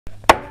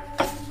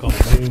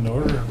Meeting to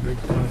order,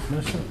 Griggs County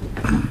Commission.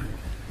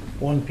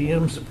 1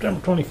 p.m. September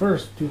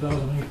 21st,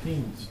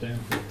 2018. Stand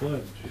for the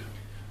pledge.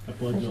 I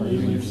pledge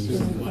allegiance to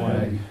the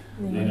flag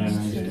of the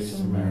United States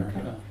of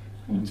America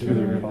and to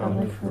the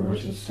republic for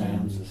which it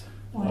stands,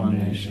 one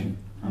nation,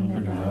 under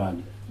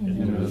God,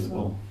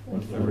 indivisible,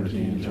 with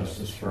liberty and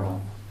justice for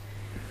all.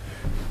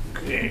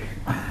 Okay.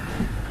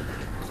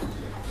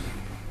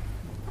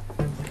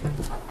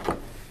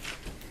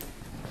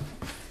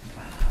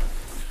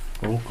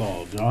 Roll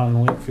call.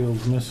 John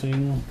Whitfield's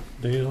missing.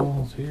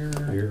 Dale's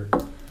here.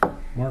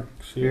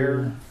 Mark's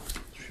here.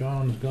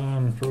 Sean's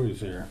gone.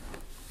 Troy's here.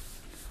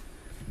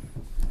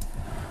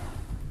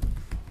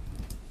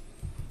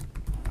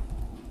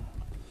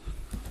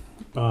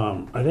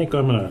 I think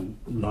I'm gonna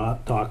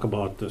not talk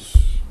about this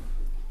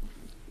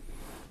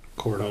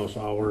courthouse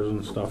hours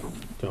and stuff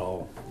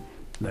till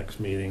next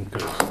meeting,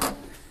 because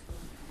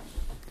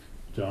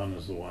John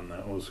is the one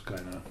that was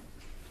kind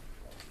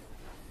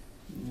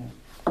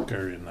of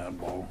carrying that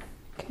ball.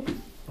 Okay.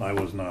 I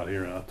was not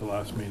here at the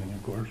last meeting,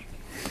 of course.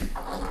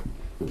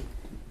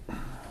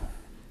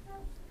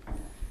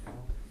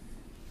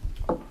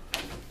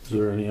 Is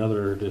there any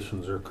other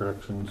additions or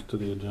corrections to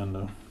the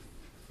agenda?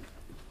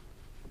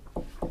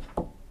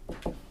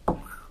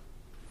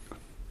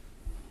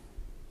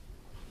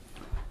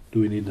 Do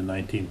we need the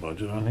 19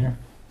 budget on here?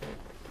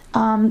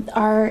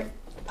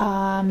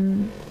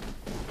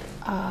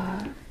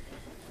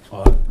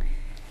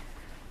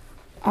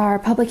 Our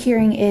public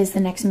hearing is the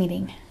next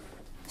meeting,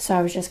 so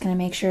I was just going to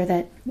make sure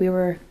that we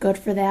were good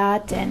for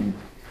that, and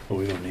Well,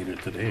 we don't need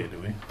it today, do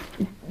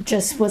we?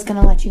 just was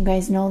going to let you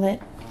guys know that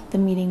the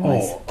meeting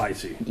was. Oh, I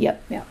see.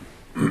 Yep.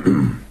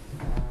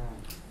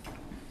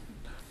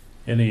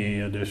 Any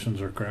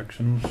additions or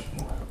corrections?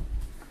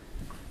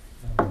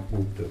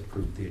 Move to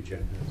approve the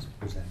agenda as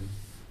presented.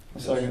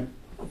 Second.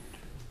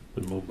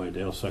 Been moved by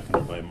Dale,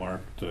 seconded by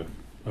Mark to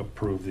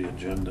approve the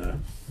agenda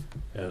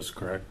as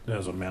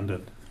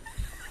amended.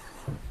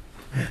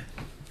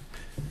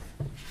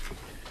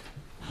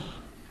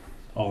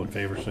 All in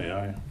favor say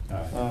aye.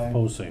 Aye.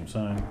 Opposed, same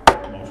sign.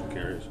 Motion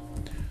carries.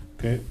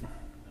 Okay.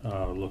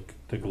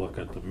 Take a look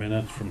at the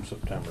minutes from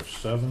September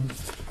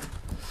 7th.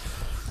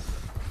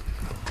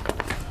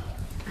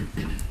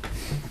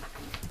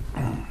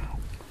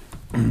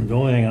 The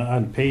only thing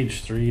on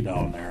page 3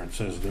 down there, it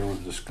says there was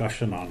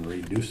discussion on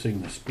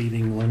reducing the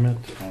speeding limit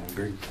on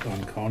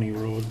County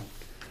Road.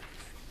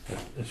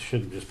 It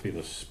should just be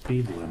the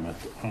speed limit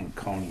on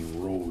county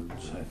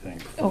roads, I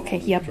think. Okay,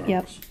 yep.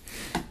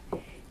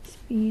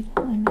 Speed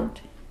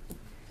limit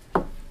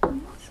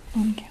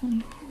on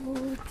county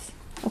roads.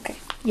 Okay,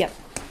 yep.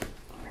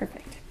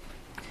 Perfect.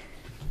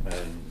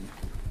 And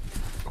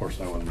of course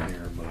I wasn't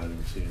here, but I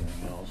didn't see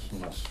anything else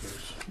unless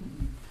there's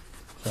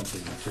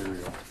something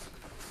material.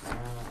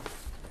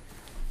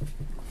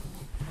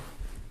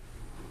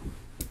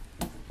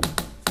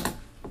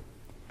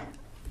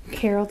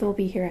 Carol will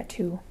be here at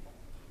 2.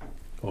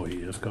 Oh, he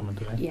is coming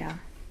today? Yeah.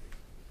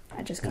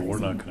 I just got Well,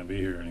 his we're not name. going to be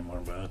here anymore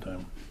by that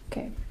time.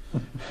 Okay.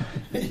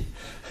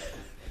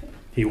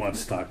 He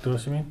wants to talk to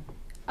us, you mean?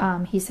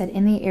 He said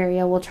in the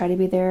area, we'll try to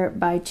be there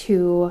by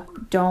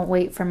 2. Don't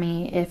wait for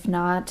me. If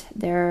not,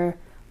 there,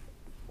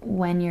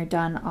 when you're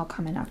done, I'll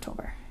come in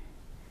October.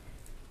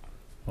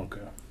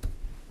 Okay.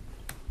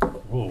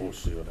 Well, we'll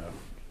see what happens.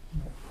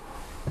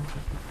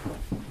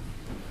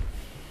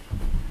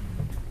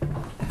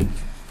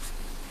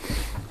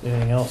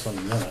 Anything else on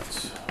the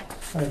minutes?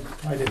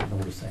 I didn't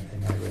notice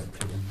anything. I read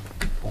through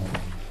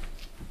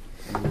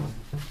them.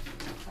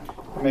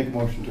 I make a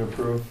motion to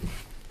approve.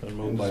 Been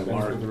moved by Dispense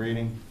Mark. with the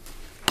reading.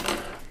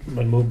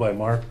 Been moved by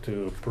Mark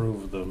to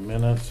approve the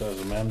minutes as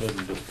amended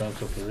and dispense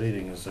with the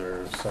reading. Is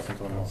there a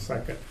second on that?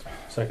 Second.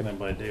 Seconded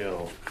by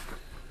Dale.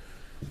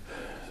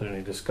 Is there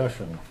any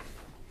discussion?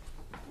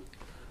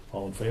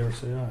 All in favor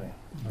say aye.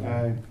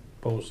 Aye.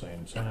 Opposed,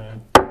 same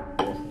sign.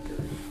 Motion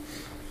carries.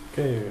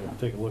 Okay, we'll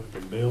take a look at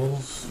the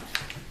bills.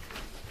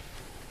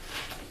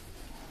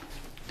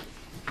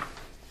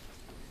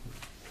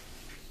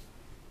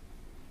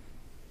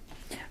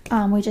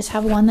 We just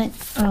have one that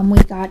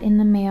we got in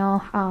the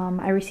mail.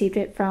 I received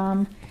it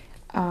from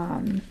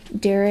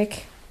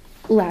Derek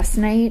last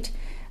night,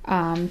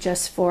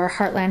 just for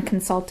Heartland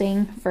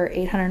Consulting for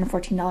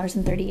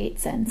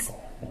 $814.38.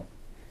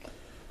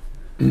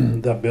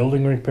 That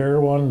building repair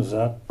one, is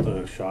that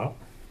the shop?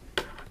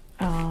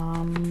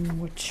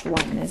 Which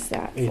one is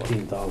that?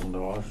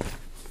 $18,000.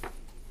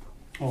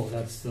 Oh,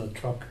 that's the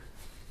truck.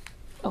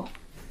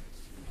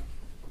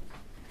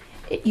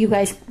 You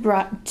guys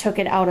took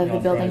it out of the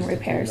building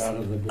repairs. Out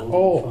of the building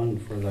Oh.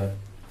 fund for that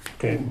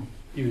Okay,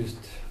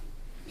 used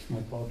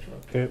snowplow truck.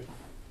 okay.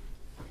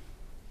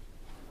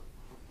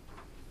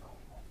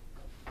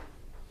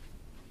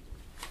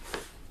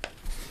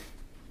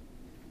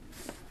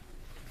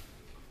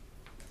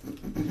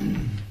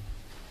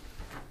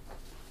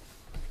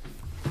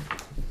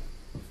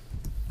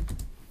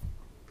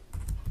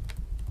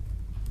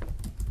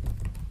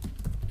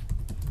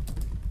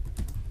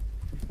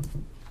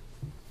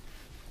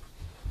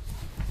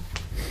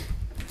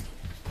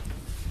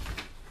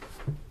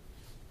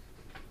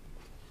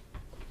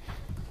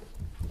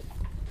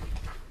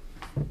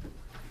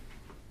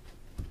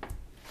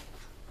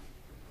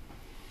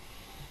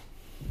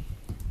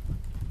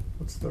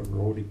 the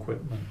road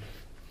equipment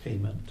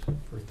payment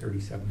for That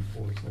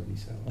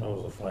 $37,477.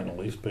 was the final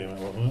lease payment,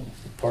 wasn't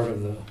it? Part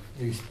of the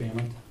lease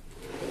payment.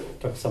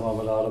 Took some of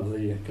it out of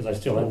the, because I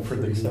still Oh, had for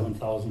the new-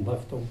 37,000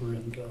 left over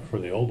in the, For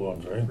the old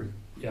ones, right?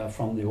 yeah,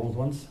 from the old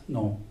ones.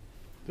 No,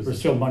 This there's is-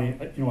 still money.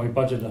 You know, I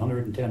budgeted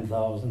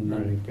 110,000, and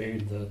then we Right.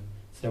 paid the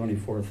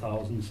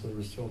 74,000, so there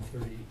was still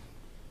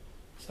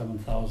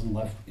 37,000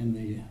 left in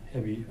the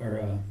heavy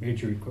or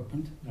major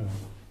equipment, Yeah.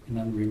 and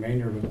then the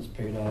remainder of it was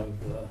paid out of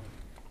the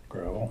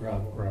Gravel.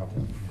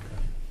 gravel.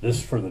 This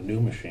is for the new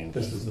machine.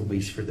 This is the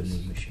lease for the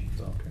new machines.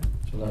 Okay.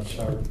 So that's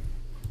our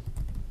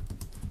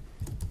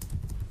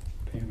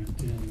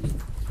payment in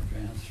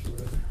advance for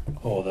it.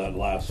 Oh, that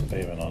last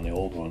payment on the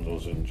old ones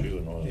was in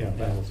June, wasn't it?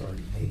 that was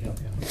already paid.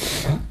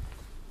 Yeah.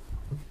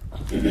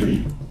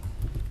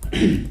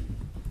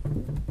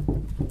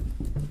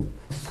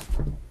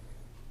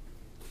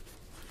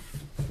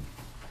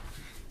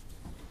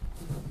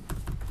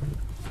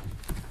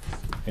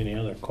 Any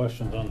other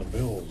questions on the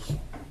bills?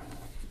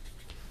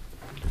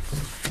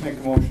 Make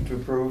a motion to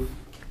approve.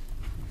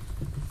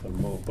 A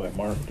move by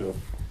Mark to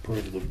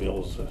approve the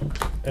bills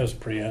as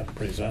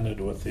presented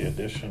with the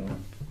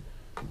addition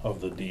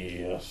of the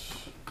DES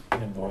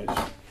invoice.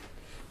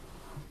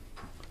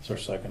 Is there a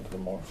second to the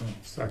motion?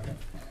 Second.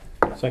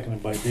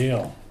 Seconded by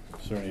Dale.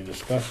 Is there any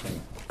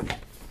discussion?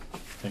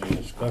 Any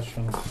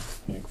discussion?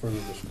 Any further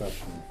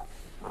discussion?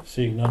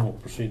 Seeing none, we'll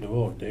proceed to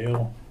vote.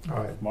 Dale?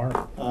 All right. Mark?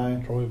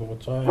 Aye. Troy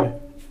votes aye.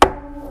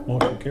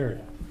 Motion carried.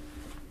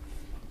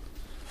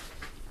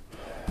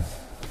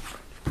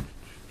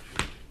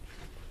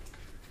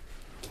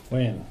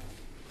 Wayne?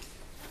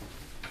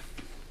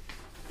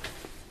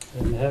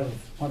 Didn't have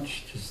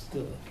much, just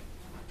the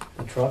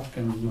truck,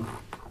 and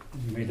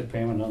we made the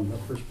payment on the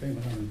first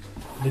payment on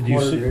Did you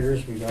motor see,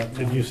 graders we got.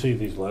 did you see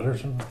these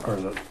letters or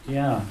the,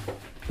 Yeah.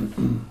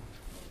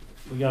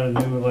 We got a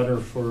new letter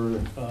for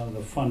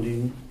the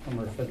funding from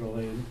our federal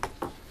aid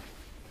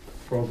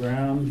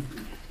program.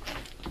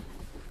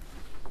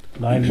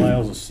 9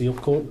 miles of seal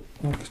coat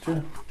next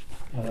year?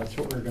 That's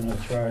what we're gonna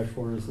try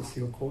for, is the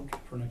seal coat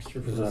for next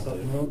year for Is the that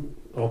Sutton Road.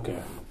 Okay.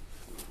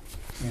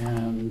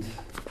 And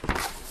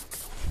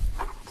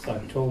it's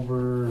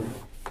October,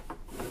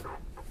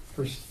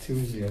 first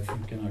Tuesday, I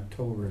think, in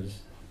October is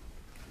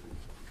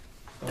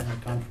summer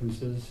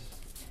conferences.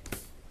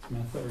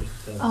 Samantha, or is it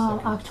the second?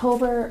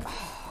 October.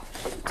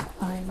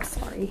 I'm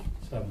sorry.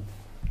 7th.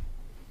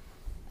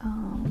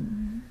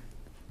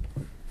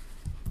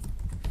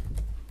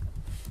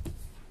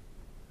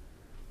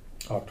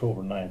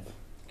 October 9th.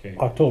 Okay.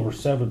 October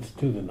 7th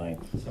to the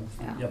 9th.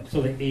 Yeah. Yep,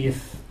 so the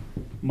 8th,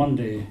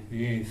 Monday,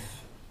 the 8th,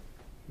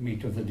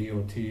 meet with the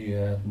DOT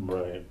at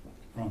Right.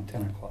 around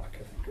 10 o'clock, I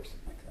think, or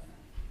something like that.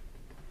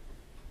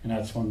 And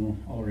that's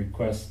when I'll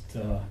request,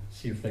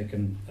 see if they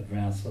can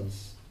advance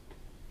us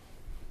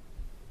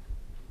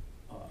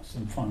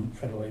some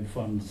federal aid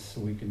funds, so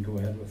we can go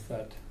ahead with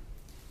that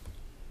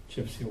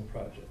chip seal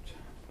project.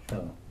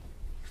 Sure.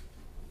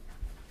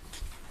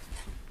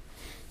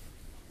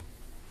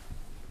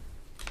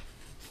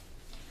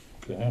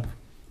 Okay.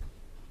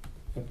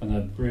 Up on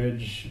that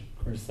bridge,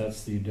 of course,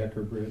 that's the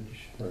Decker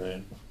Bridge.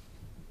 Right.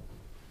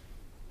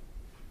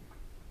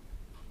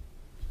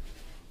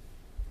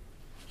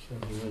 So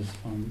there is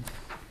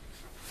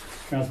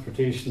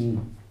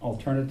Transportation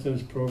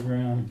Alternatives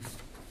Program.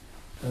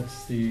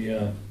 That's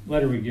the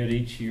letter we get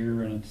each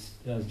year, and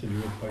it has to do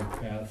with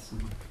bike paths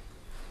and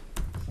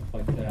stuff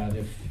like that.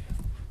 If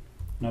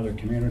another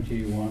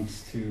community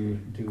wants to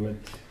do it,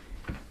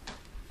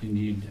 you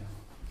need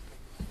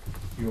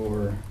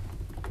your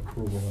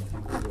approval. I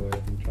think we'll go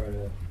ahead and try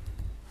to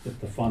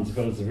get the funds,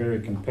 but it's a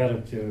very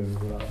competitive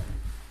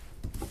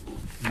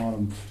amount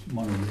of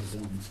money,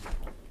 and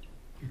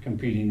you're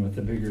competing with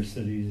the bigger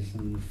cities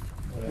and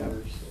whatever,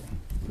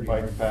 so pretty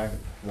hard, Bike pack,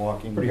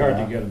 walking. pretty hard to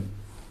path, get them.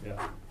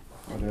 Yeah.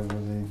 Whatever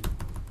they.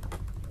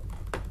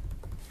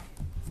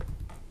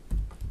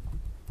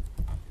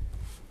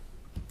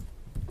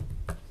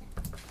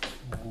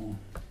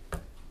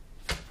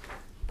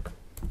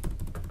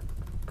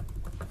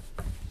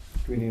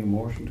 Do we need a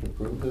motion to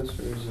approve this,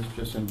 or is this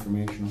just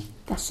informational?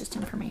 That's just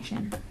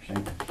information.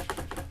 Okay.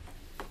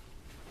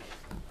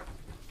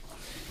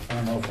 I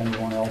don't know if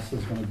anyone else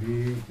is gonna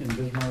be in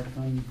Bismarck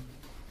on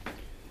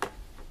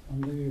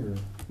Monday, or,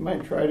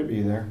 Might try to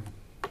be there,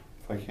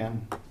 if I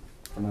can.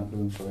 If we're not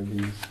doing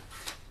soybeans.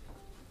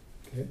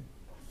 okay,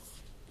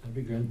 that'd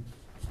be good.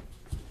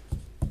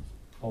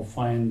 I'll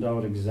find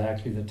out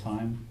exactly the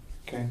time,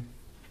 Okay.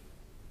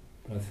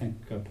 but I think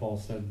Paul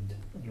said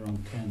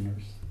around 10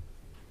 or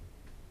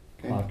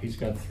Okay. o'clock. He's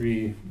got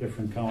 3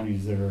 different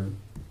counties that are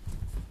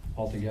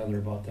all together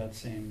about that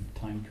same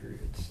time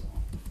period, so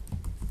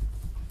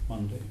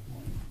Monday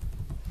morning.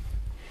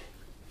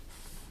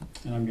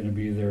 And I'm gonna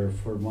be there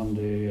for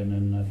Monday, and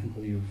then I think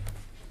leave,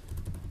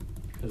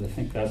 because I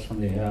think that's when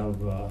they have,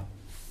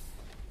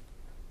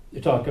 they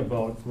talk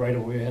about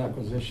right-of-way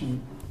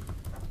acquisition,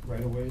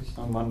 right-of-ways.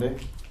 On Monday?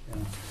 Yeah,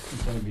 I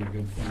think that'd be a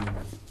good thing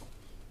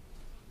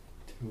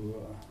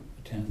to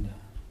attend.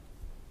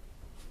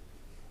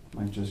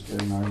 Might just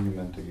get an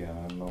argument again.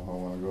 I don't know how I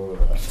wanna go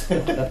with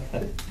that.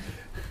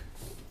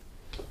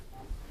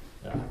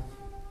 Yeah.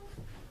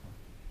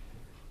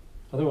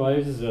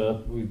 Otherwise,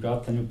 we've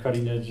got the new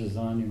cutting edges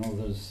on, you know,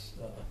 those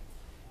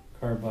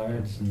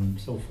carbides, and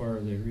so far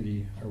they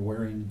really are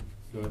wearing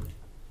good.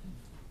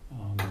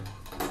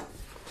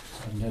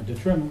 And had to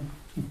trim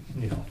them,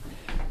 you know.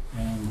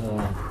 And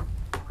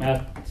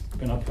Matt's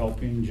been up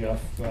helping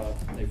Jeff.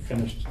 They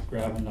finished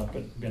grabbing up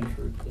at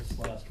Binford this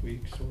last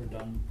week, so we're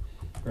done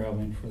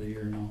grabbing for the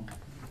year now.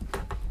 So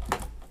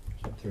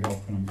up there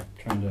helping them,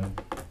 trying to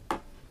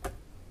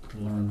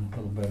learn a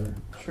little better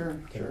Sure.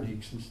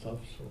 techniques and stuff.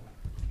 So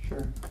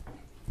Sure.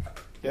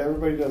 Yeah,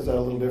 everybody does that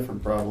a little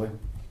different probably.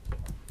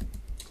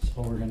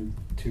 So we're going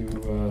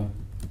to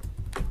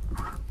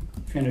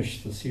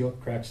finish the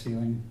crack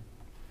sealing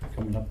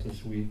coming up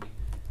this week.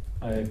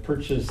 I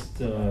purchased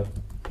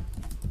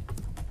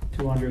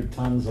 200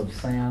 tons of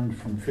sand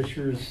from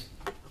Fisher's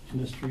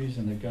Industries,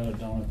 and they got it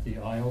down at the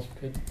Isles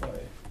pit by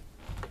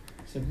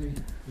Sibley. You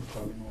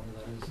probably know where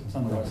that is. It's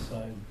on the west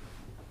side.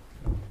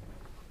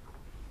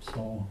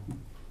 So I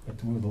have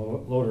to move the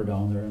loader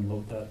down there and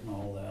load that and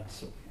all that.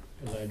 So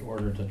because I'd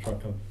ordered a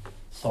truck of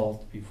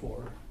salt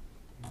before.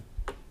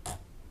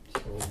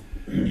 So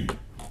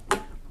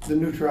The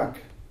new truck,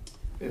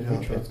 New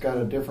truck. it's got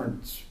a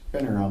different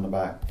spinner on the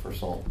back for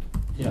salt.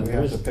 yeah, Do we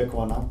there have to is, pick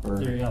one up or?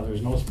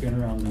 there's no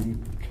spinner on the new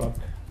truck,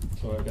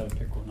 so I've got to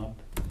pick one up.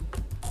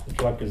 The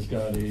truck has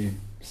got a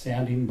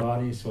sanding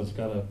body, so it's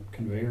got a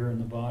conveyor in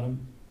the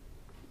bottom.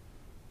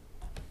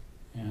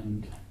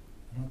 And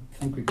I don't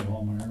think we can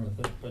haul my air with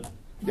it, but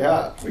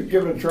Yeah, we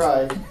give it a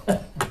try.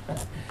 but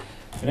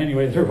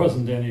anyway, there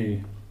wasn't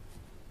any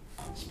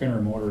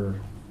spinner motor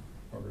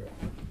or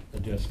a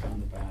disc on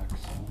the back,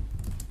 so.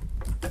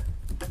 But,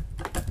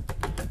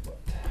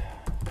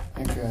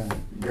 I think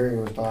Gary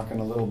was talking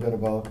a little bit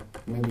about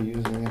maybe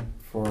using it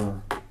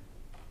for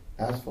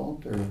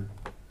asphalt, or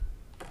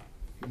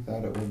he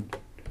thought it would.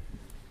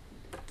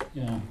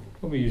 yeah,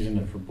 we'll be using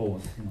it for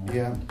both, you know.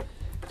 Yeah,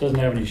 It doesn't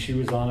have any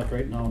shoes on it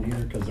right now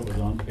neither, because it was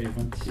on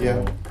pavement, so Yeah.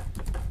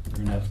 we're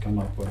gonna have to come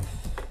up with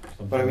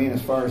something. but I mean,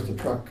 as far as the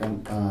truck,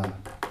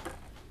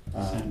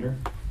 Sander?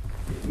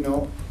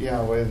 no,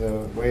 yeah, way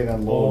it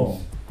unloads.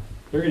 Oh,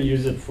 they're gonna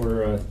use it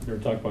for, they were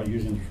talking about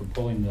using it for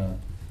pulling the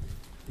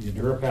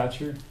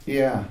Durapatcher,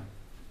 Yeah,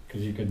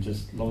 because you could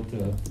just load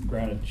the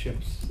granite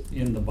chips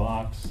in the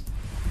box,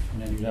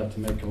 and then you'd have to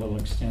make a little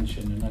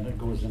extension, and then it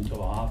goes into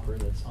a hopper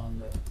that's on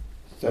the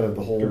instead of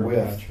the whole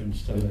width, Durapatcher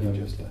instead of it'd be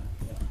having just to,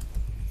 yeah.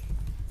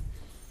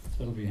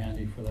 So it'll be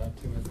handy for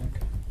that too, I think.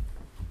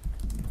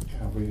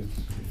 yeah,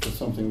 if it's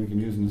something we can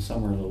use in the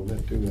summer a little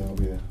bit too, that'll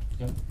be a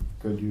Yep.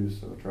 good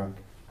use of a truck.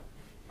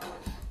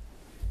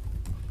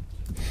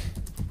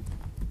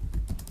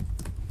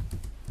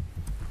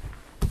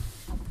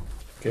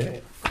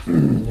 Okay.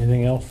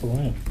 Anything else for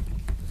Lynn?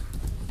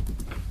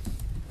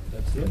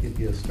 That's it. Give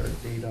you a start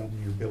date on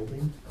your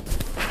building.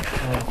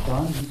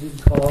 Don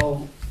did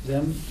call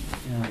them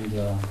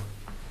and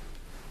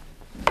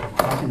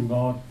talking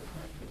about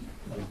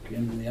like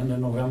in the end of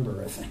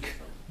November, I think,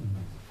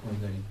 where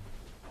they,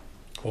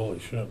 Holy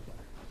shit.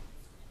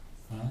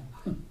 huh?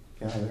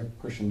 Yeah, they're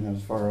pushing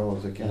as far out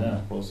as they can.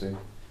 Yeah. We'll see.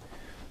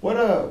 What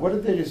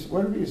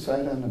did we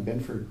decide on the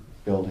Binford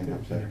building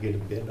up there? Get a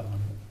bid on it.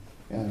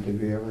 Yeah,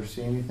 did we ever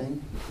see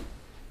anything?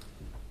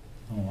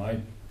 Oh,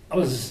 I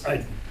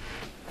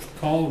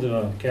called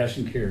Cash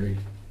and Carry,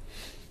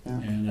 Yeah.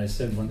 and I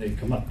said when they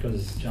come up,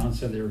 because John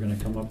said they were gonna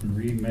come up and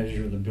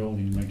re-measure the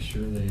building, make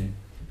sure they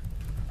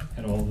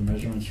had all the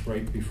measurements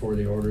right before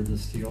they ordered the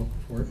steel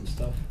for it and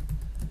stuff.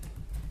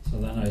 So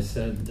then I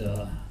said,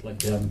 I'd like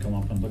to have them come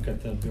up and look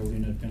at that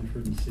building at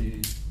Binford and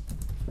see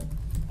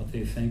what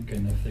they think,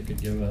 and if they could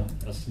give a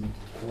estimate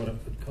of what it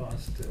would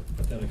cost to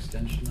put that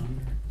extension on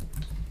there.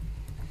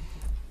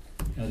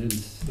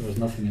 There was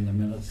nothing in the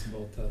minutes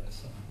about that, I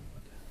saw.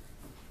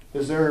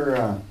 Is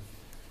there,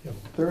 Yep.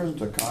 there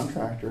isn't a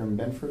contractor in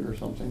Binford or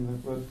something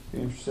that would be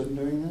interested in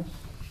doing this?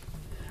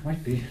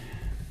 Might be.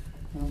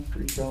 Well,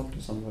 reach out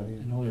to somebody.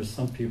 I know there's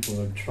some people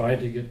that have tried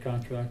to get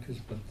contractors,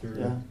 but they're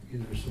Yeah.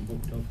 either so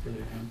booked up or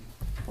they're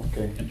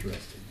Okay. not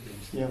interested.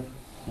 Yep.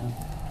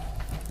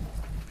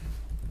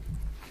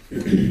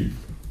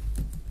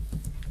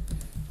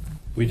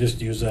 We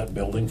just use that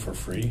building for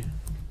free?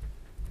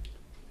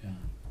 Yeah.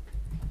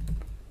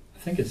 I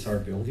think it's our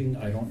building.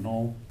 I don't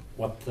know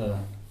what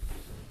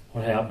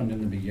happened in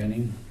the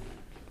beginning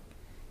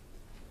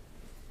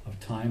of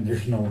time.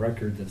 There's no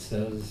record that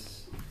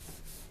says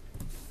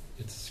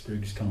it's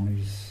Griggs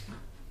County's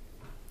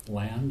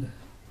land.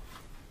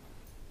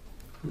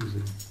 Who's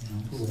it? You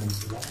know, Who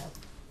owns the lot?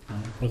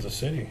 With the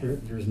city?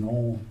 there's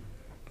no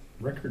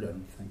record, I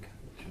don't think,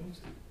 that shows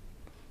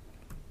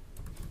it.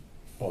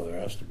 Oh, there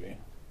has to be.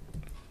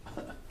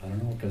 I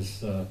don't know,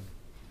 because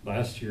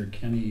last year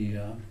Kenny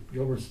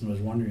Gilbertson was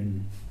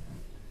wondering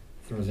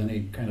if there was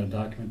any kind of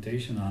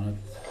documentation on it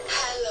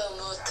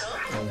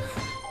of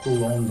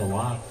who owned the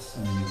lots,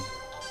 and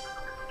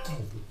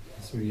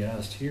so he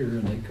asked here,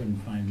 and they couldn't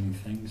find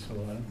anything, so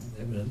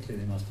evidently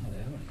they must not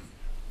have any.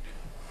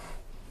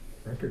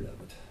 record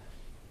of it.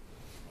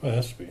 Well, it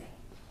has to be.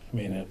 I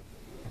mean, it,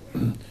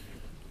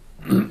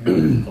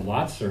 The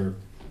lots are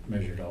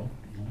measured out,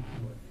 you know,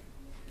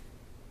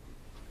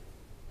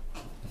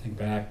 but I think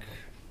back,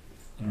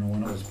 I don't know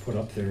when it was put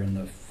up there in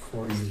the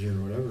 40s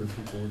or whatever,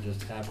 people were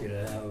just happy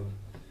to have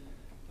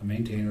a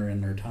maintainer in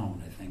their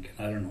town, I think.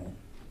 I don't know.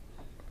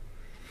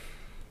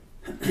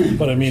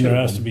 but I mean, there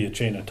has to be a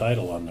chain of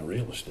title on the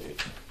real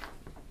estate.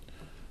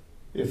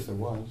 If there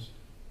was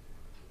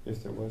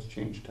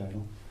change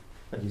title,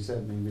 like you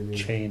said, maybe they.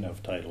 Chain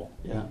of title.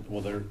 Yeah,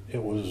 Well,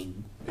 it was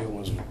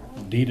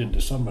deeded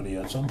to somebody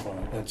at some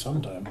point, at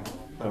some time.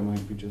 that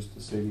might be just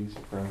the city's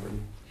property,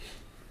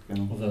 you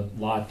know. Well, the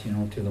lot, you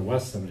know, to the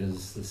west of it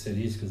is the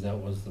city's, because that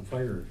was the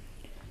fire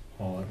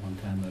hall at one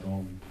time, that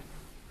old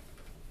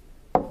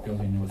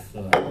building with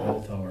the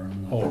bell tower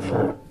and the. Oh,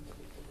 sure.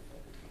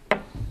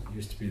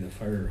 Used to be the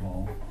fire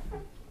hall.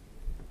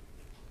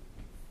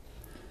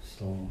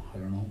 So, I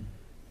don't know.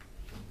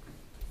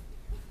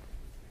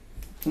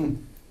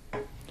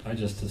 I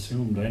just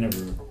assumed, I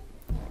never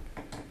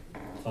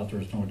thought there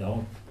was no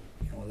doubt,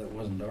 you know, that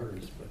wasn't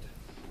ours, but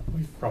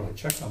We could probably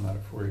check on that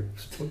if we're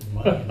splitting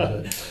money,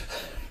 but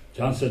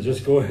John said,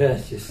 just go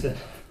ahead, he said.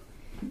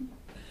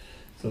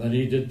 So then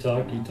he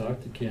talked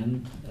to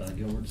Ken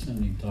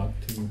Gilbertson, he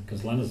talked to,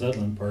 because Lennis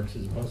Edlin parks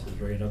his buses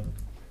right up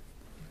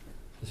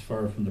as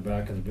far from the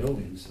back of the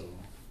building, so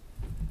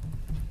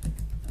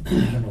I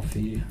don't know if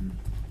he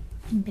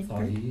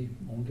thought he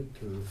owned it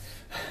or.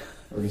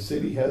 Or the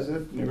city has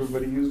it and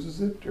everybody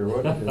uses it, or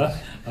what it is.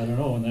 I don't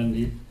know, and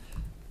then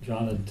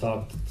John had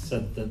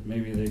said that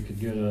maybe they could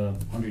get a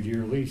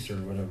 100-year lease or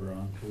whatever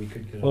on, we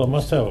could get. Well, it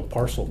must have a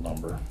parcel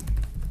number.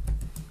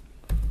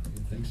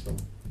 You think so?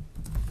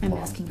 I'm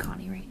asking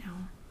Connie right now.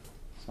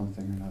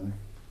 Something or another.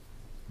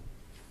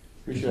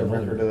 We should have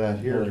record of that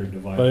here.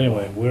 But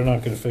anyway, we're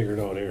not gonna figure it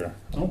out here.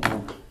 Nope.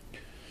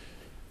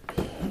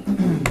 That's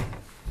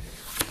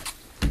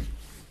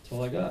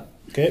all I got.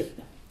 Okay,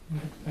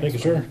 thank you,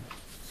 sir.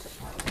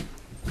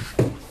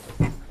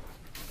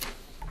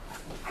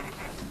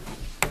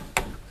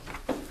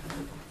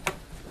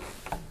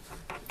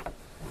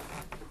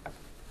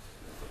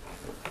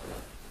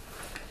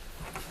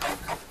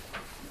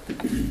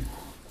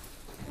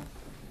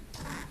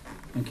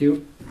 Thank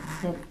you.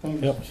 Yep,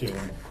 thanks. Yep, see you.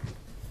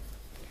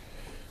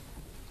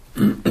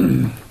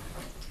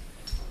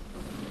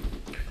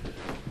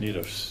 Need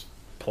a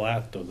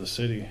plat of the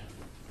city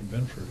of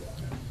Benford.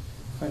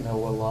 Find out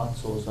what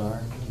lots those are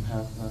and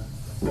have the.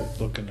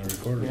 Look in the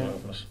recorder's Yeah.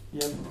 office.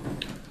 Yep.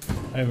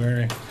 Hi,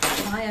 Mary.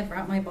 Hi, I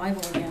brought my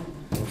Bible again.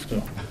 Well,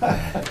 still.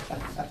 I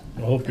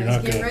hope you're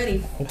not Guys, get ready.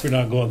 hope you're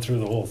not going through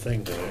the whole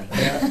thing today.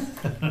 Yeah.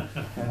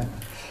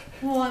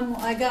 Well,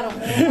 I got a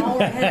whole hour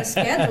ahead of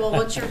schedule.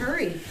 What's your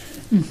hurry?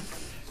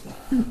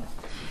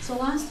 So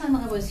last time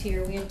I was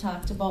here, we had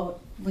talked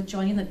about with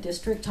joining the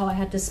district, how I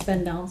had to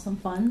spend down some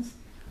funds.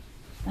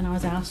 And I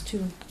was asked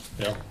to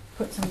Yeah.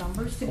 put some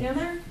numbers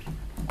together.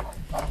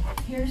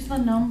 Here's the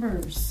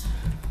numbers.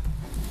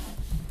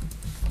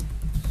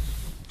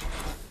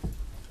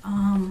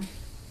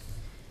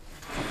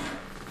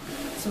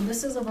 So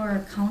this is of our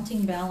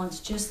accounting balance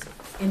just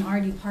in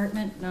our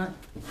department, not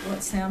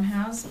what Sam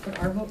has, but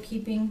our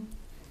bookkeeping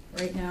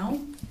right now.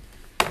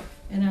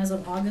 And as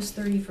of August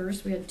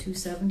 31st, we had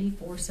 270,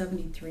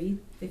 473,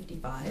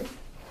 55.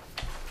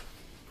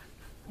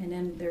 And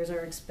then there's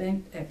our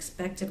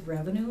expected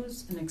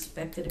revenues and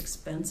expected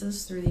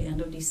expenses through the end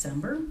of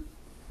December.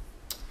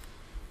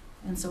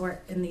 And so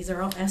these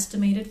are all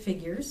estimated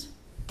figures.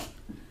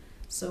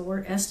 So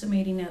we're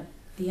estimating at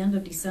the end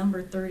of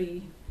December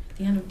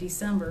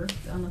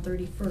on the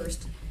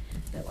 31st,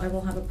 that I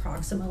will have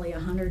approximately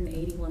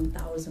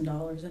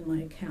 $181,000 in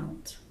my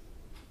account.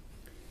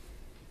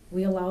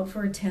 We allowed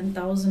for a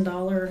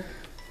 $10,000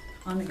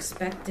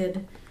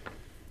 unexpected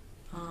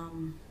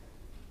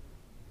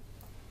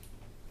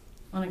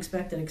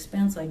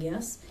expense, I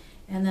guess.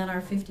 And then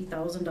our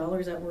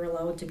 $50,000 that we're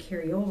allowed to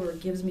carry over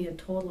gives me a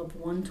total of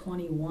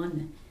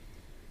 $121,000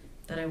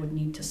 that I would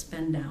need to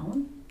spend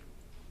down.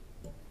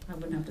 I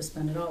wouldn't have to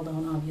spend it all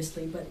down,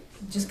 obviously, but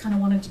just kind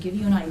of wanted to give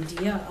you an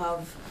idea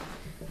of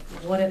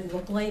what it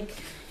looked like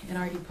in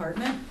our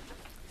department.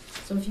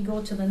 So if you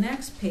go to the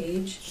next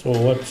page. So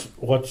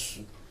what's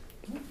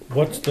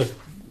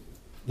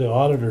the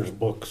auditor's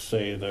books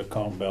say the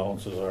account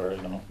balances are,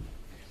 you know?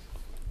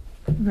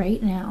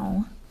 Right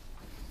now.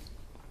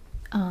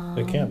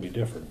 They can't be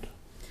different.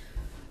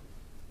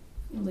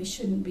 Well, they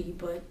shouldn't be,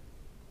 but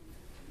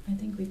I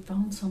think we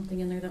found something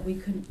in there that we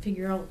couldn't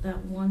figure out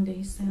that one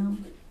day,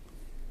 Sam.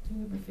 Did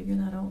we ever figure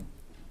that out?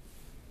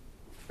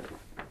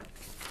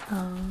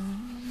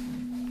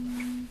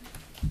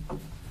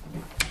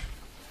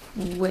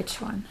 Which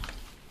one?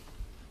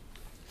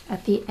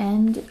 At the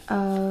end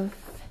of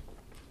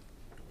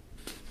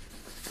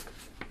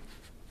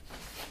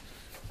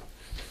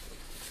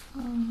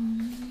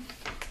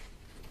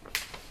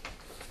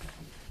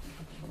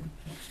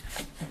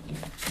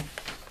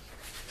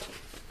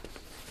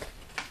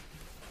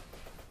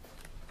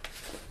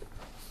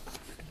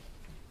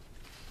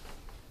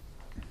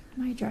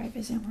my drive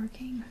isn't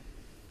working.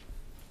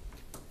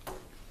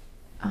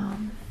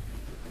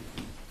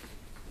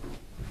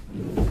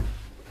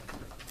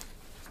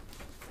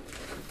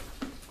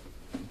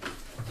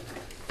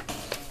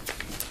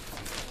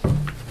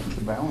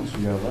 balance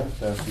you got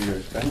left after your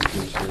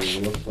expenditures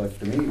here? It looks like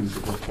to me you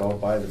could just go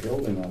buy the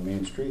building on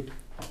Main Street.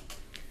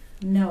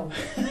 No.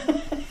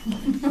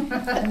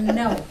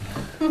 No.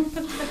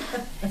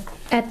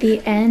 At the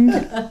end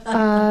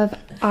of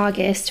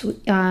August,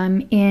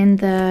 in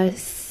the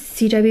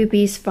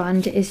CWB's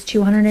fund is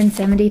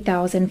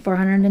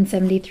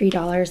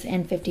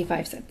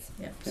 $270,473.55.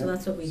 Yeah, so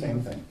that's what we Same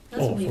do. thing.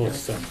 That's what we so do. it's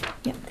same.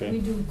 Yeah. Okay. We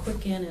do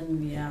quick in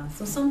and, yeah,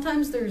 so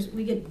sometimes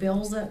we get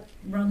bills that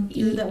run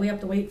through that we have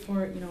to wait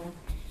for, you know.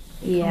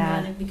 they come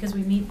Yeah. in, because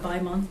we meet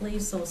bi-monthly,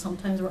 so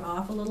sometimes we're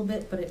off a little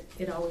bit, but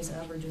it always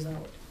averages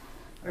out,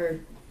 or,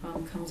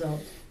 comes out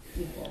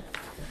equal.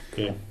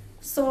 Okay.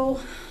 So,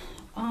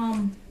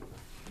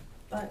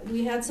 but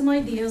we had some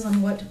ideas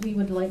on what we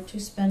would like to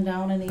spend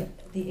down in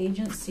the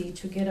agency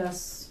to get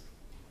us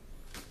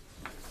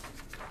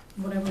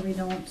whatever we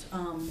don't,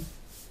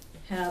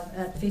 have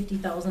at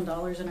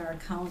 $50,000 in our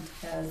account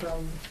as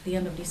of the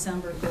end of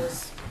December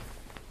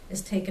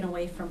is taken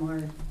away from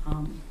our,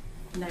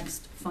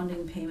 next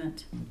funding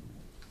payment.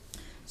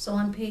 So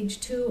on page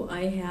 2,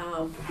 I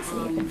have,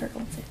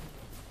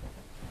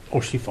 Oh,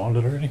 she found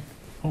it already?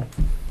 Oh.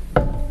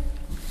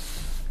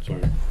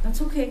 Sorry.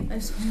 that's okay, I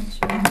just wanted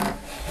to,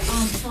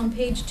 so on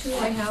page 2,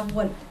 I have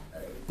what,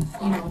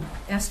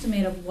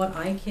 estimate of what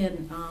I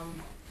can,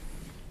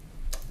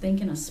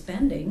 thinking of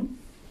spending.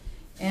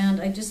 And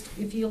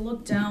if you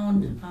look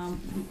down,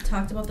 we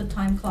talked about the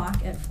time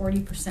clock at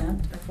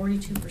 40%, or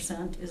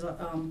 42% is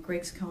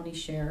Griggs County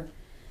share.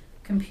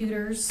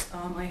 Computers,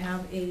 I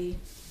have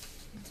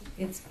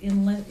it's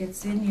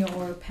in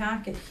your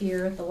packet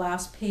here. The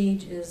last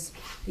page is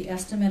the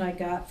estimate I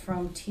got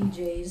from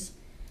TJ's,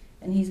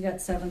 and he's got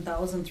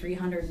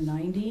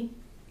 $7,390.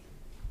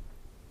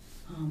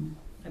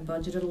 I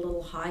budgeted a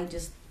little high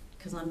just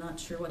because I'm not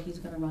sure what he's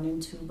going to run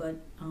into, but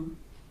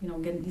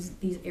again,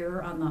 these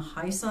error on the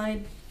high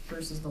side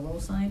versus the low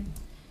side.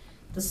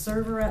 The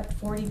server at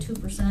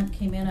 42%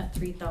 came in at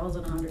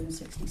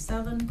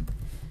 $3,167.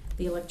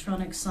 The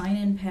electronic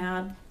sign-in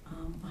pad,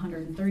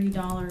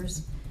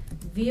 $130.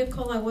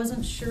 Vehicle, I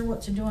wasn't sure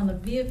what to do on the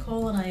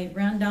vehicle, and I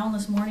ran down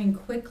this morning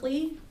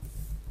quickly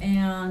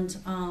and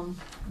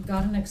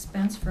got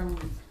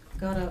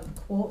a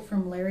quote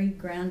from Larry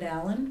Grand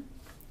Allen.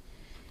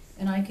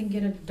 And I can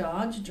get a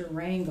Dodge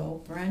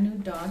Durango, brand new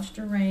Dodge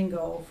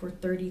Durango for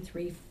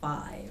 $33,500.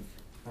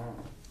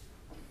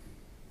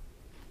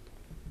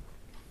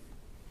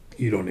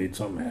 You don't need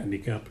something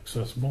handicap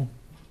accessible?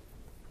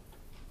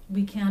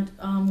 We can't,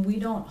 we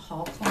don't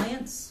haul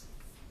clients.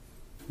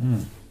 Hmm.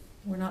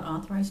 We're not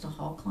authorized to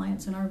haul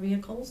clients in our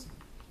vehicles.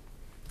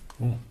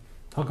 Oh.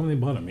 How come they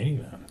bought a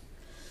minivan?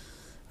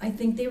 I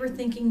think they were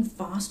thinking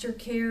foster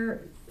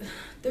care.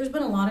 There's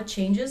been a lot of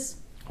changes.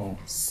 Oh.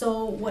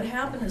 So what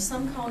happened is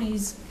some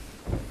counties,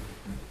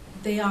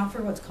 they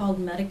offer what's called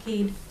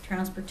Medicaid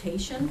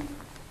transportation.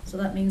 So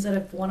that means that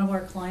if one of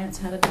our clients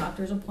had a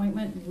doctor's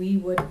appointment, we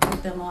would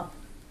pick them up,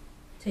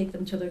 take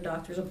them to their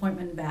doctor's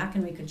appointment and back,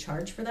 and we could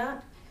charge for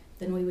that.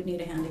 Then we would need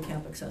a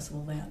handicap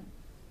accessible van.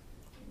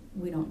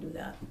 We don't do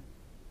that.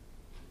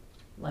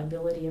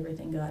 Liability,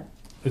 everything got.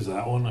 Is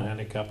that one a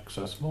handicap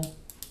accessible?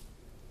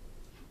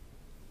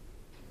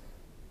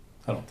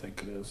 I don't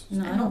think it is.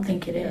 No, I don't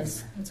think it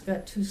is. It's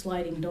got 2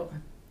 sliding door.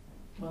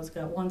 Well, it's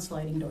got 1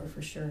 sliding door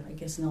for sure. I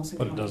guess Nelson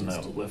But it County doesn't has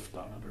have a 2. lift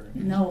on it or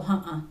anything? No,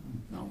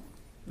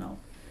 no.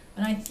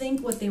 And I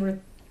think what they were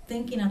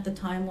thinking at the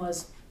time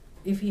was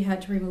if you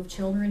had to remove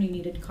children, you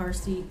needed car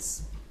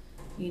seats.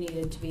 You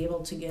needed to be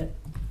able to get,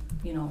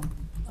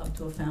 up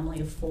to a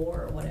family of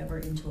 4 or whatever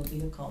into a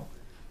vehicle.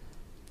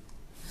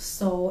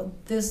 So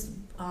this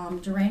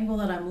Durango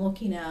that I'm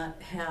looking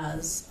at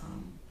has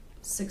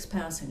 6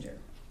 passenger.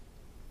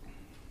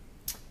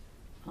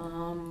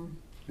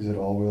 Is it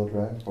all-wheel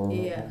drive?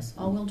 Yes,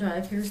 all-wheel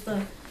drive. Here's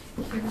the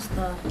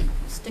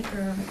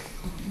sticker,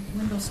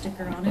 window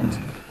sticker on it.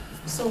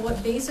 So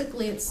what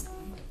basically it's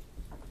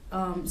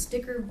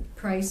sticker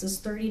price is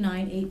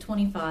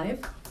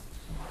 $39,825.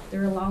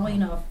 They're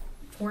allowing a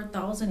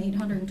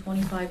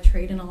 $4,825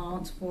 trade-in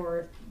allowance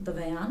for the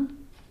van,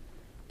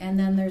 and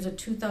then there's a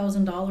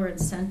 $2,000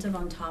 incentive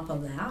on top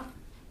of that.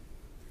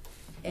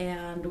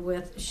 And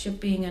with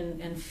shipping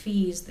and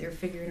fees, they're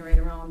figuring right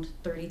around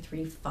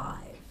 $33,500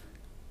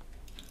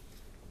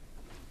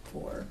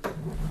 for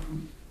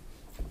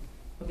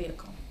a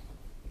vehicle,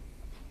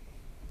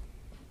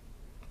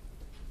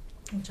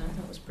 which I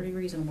thought was pretty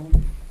reasonable.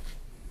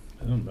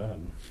 Isn't bad.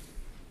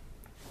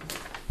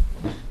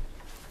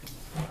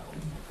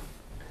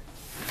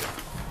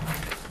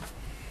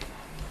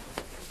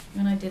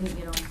 And I didn't,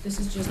 this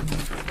is just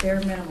bare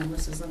minimum.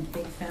 This isn't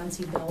big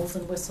fancy bells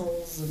and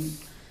whistles and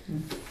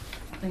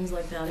things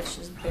like that. It's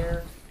just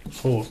bare.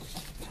 So,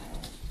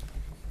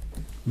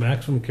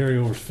 maximum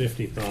carryover is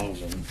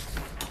 50,000.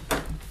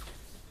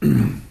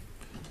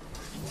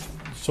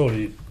 So,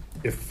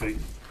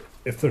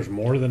 if there's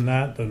more than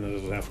that, then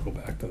does it have to go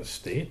back to the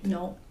state?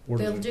 No, Where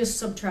does they'll it- just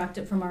subtract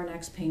it from our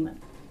next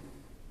payment.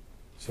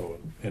 So,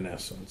 in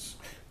essence,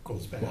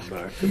 Goes back. going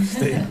back to the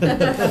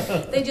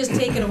state. They just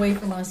take it away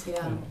from us,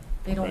 yeah.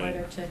 They don't Right.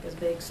 write our check as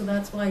big, so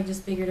that's why I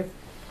just figured if,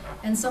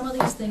 and some of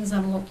these things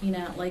I'm looking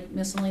at, like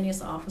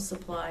miscellaneous office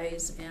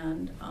supplies,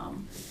 and,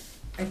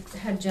 I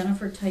had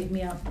Jennifer type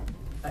me up.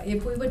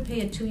 If we would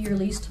pay a 2-year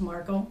lease to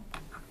Marco,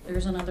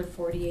 there's another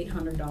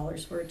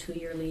 $4,800 for a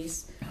 2-year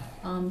lease.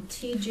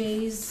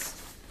 TJ's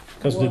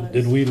Cause was-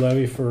 did we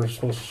levy for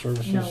social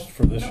services No.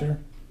 for this No. year?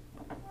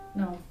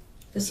 No,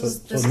 this So,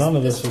 is, so this none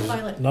of is, this is,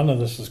 pilot, none of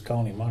this is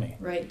county money.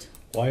 right.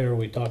 Why are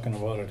we talking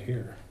about it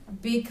here?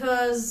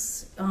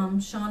 Because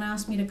Sean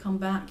asked me to come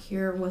back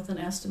here with an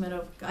estimate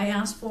of, I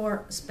asked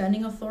for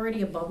spending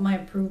authority above my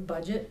approved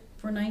budget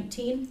for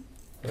 19,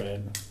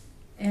 Right,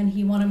 and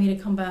he wanted me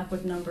to come back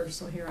with numbers,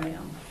 so here I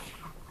am.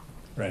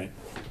 right.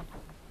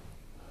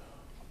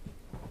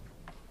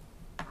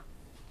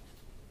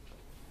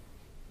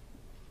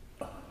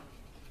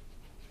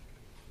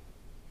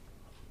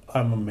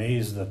 I'm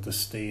amazed that the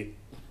state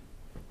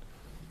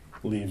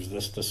leaves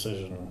this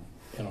decision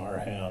in our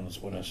hands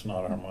when it's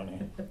not our money.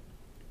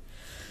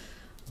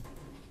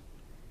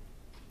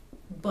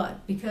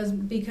 But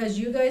because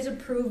you guys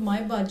approved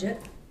my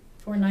budget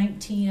for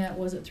 19 at,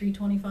 was it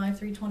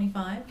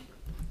 325?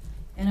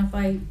 And if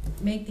I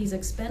make these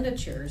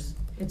expenditures,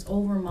 it's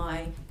over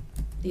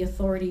the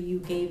authority you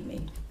gave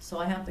me. So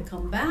I have to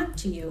come back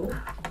to you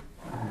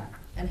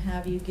and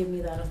have you give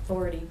me that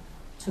authority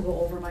to go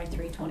over my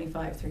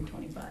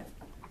 325.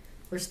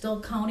 We're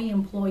still county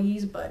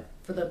employees, but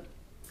for the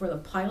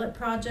pilot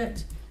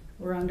project,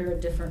 we're under a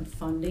different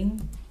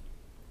funding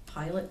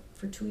pilot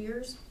for 2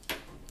 years.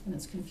 And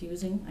it's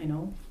confusing, I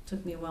know.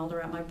 Took me a while to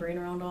wrap my brain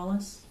around all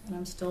this, and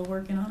I'm still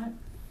working on it.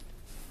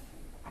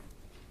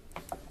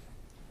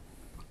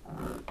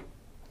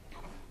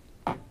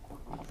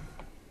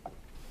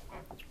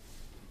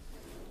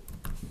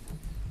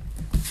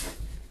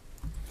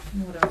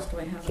 And what else do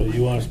I have? So on my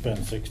you wanna plate?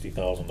 spend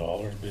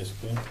 $60,000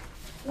 basically?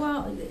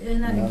 Well,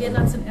 and that, again,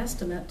 that's an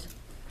estimate.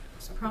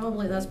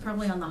 That's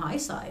probably on the high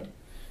side,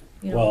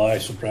 you know. Well, I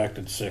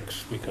subtracted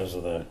 6 because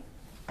of the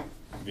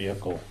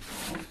vehicle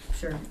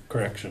Sure,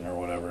 correction or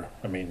whatever.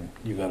 I mean,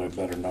 you got a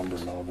better number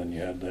now than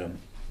you had then.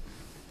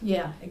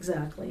 yeah,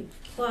 exactly.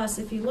 Plus,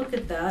 if you look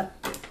at that,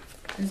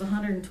 there's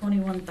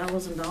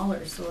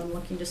 $121,000, so I'm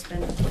looking to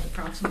spend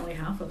approximately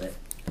half of it.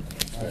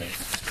 Right.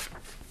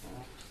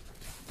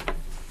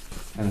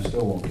 And it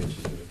still won't get you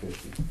to the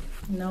 50.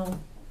 No,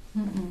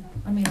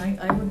 I mean,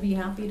 I would be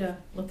happy to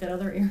look at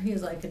other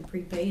areas I could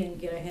prepay and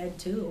get ahead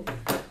too,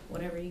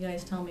 whatever you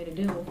guys tell me to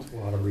do. A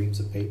lot of reams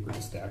of paper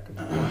to stack in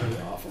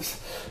the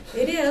office.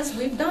 It is,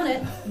 we've done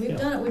it,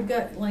 we've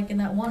got, like in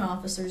that one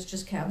office, there's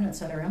just cabinets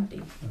that are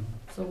empty,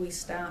 so we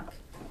stack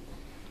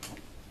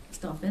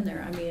stuff in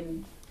there, I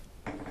mean,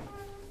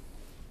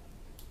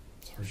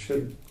 It's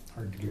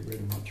hard to get rid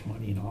of much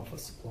money in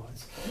office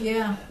supplies.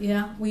 yeah,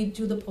 we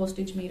do the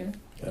postage meter,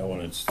 Yeah,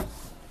 when it's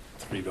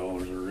 $3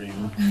 a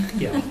ream.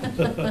 Yeah.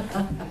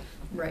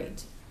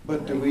 right.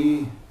 But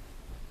we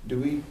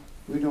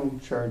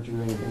don't charge you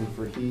anything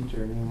for heat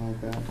or anything like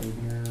that in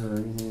here or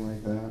anything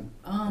like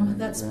that?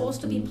 That's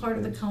supposed to be part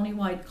of the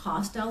countywide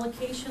cost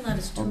allocation, that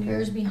is 2 Okay.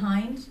 years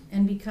behind,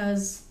 and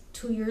because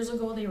 2 years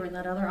ago they were in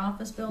that other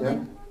office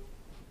building,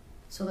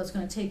 so that's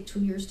gonna take 2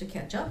 years to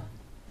catch up,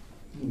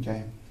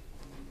 Okay.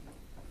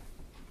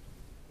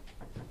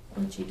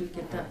 but you do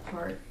get that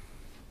part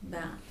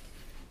back.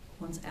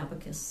 Once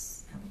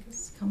Abacus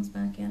comes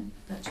back in,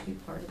 that should be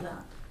part of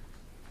that.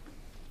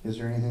 Is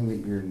there anything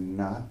that you're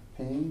not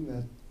paying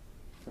that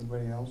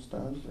everybody else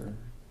does, or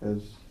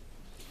is?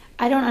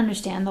 I don't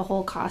understand the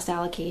whole cost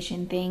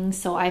allocation thing,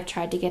 so I've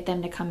tried to get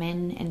them to come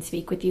in and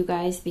speak with you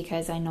guys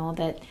because I know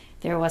that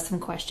there was some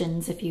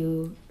questions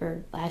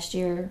last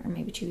year or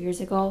maybe 2 years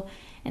ago,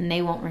 and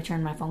they won't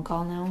return my phone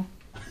call now.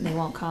 They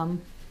won't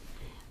come.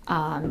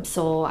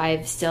 So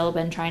I've still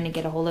been trying to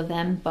get a hold of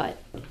them, but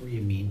Were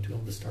you mean to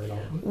them to start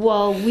out with?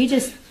 well, we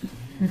just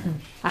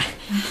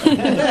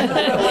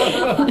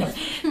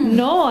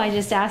no, I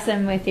just asked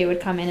them if they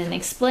would come in and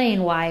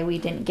explain why we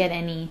didn't get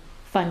any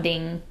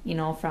funding,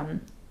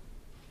 from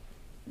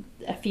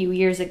a few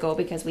years ago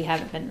because we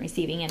haven't been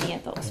receiving any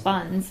of those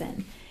funds,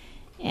 and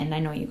I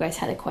know you guys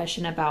had a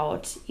question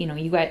about,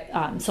 you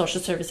got social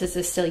services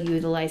is still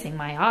utilizing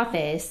my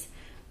office,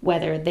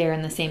 whether they're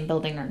in the same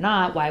building or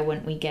not. Why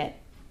wouldn't we get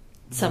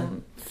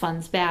some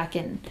funds back?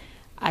 And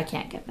I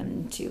can't get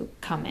them to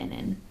come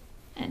in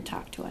and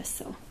talk to us.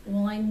 So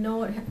Well, I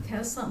know it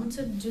has something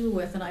to do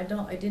with, and I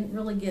couldn't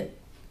really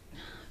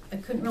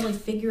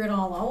figure it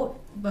all out,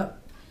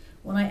 but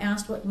when I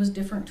asked what was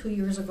different 2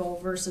 years ago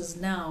versus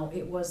now,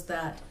 it was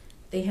that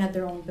they had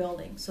their own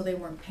building, so they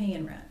weren't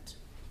paying rent.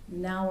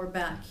 Now we're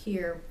back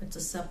here, it's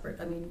a separate,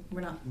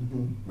 we're not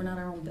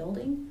our own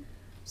building.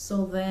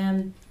 So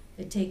then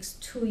it takes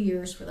 2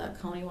 years for that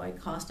countywide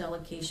cost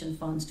allocation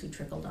funds to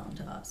trickle down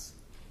to us.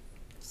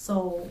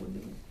 So,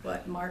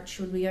 March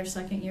would be our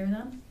second year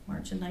then?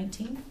 March of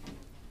 19?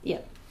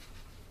 Yep.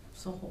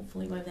 So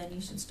hopefully by then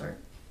you should start.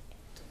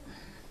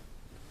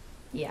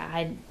 yeah,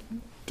 I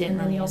didn't And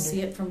then really you'll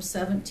see it from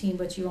 17,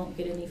 but you won't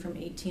get any from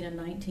 18 and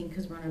 19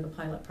 because we're under the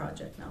pilot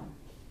project now.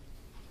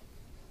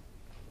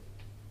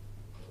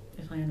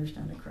 if I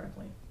understand it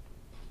correctly.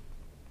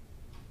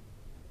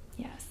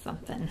 Yeah,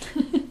 something.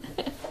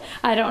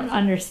 I don't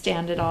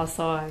understand it all,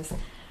 so I was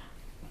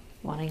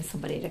wanting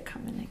somebody to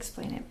come and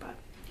explain it, but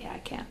yeah, I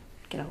can't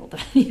get a hold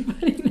of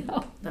anybody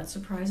now. That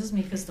surprises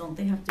me, because don't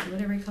they have to do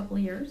it every couple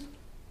of years?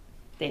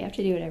 They have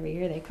to do it every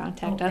year. They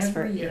contact Oh, us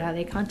for every year. yeah,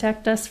 they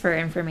contact us for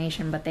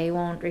information, but they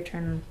won't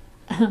return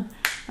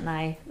and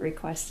I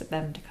requested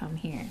them to come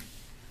here.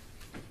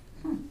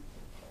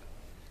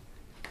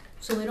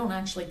 So they don't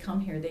actually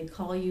come here, they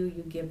call you,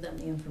 you give them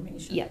the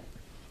information? Yep.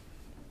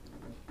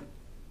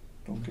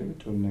 Don't give it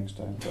to them next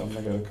time. Tell them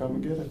they gotta come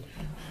and get it.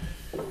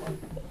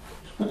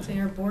 So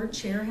your board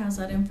chair has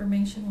that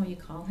information when you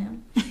call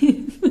him?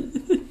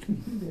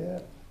 Yeah.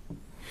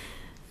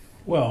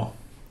 Well,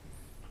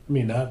 I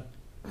mean, that,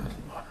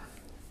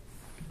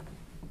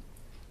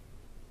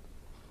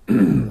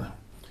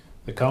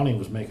 the county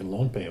was making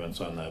loan payments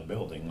on that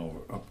building over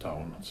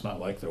uptown. It's not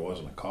like there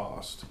wasn't a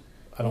cost.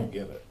 I don't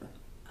get it.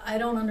 I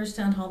don't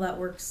understand how that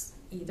works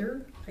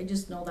either. I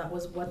just know that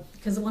was what,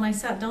 because when I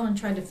sat down and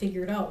tried to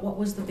figure it out, what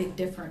was the big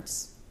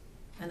difference?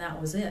 And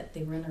that was it.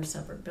 They were in their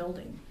separate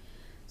building.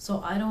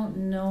 So I don't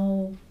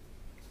know.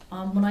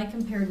 When I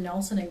compared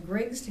Nelson and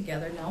Griggs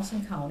together,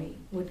 Nelson County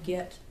would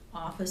get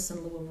office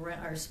in lieu of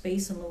rent, or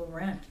space in lieu of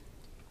rent,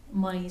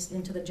 monies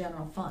into the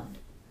general fund.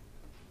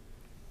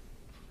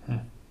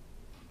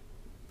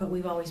 But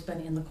we've always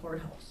been in the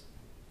courthouse.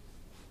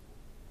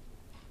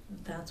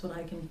 That's what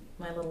I can,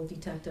 my little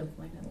detective,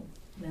 my little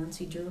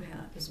Nancy Drew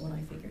hat is what I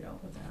figured out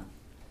with that.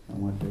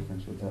 And what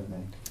difference would that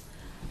make?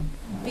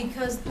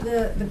 Because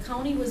the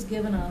county was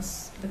giving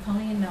us, the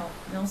county and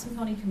Nelson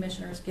County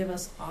Commissioners give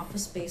us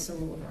office space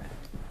in lieu of rent.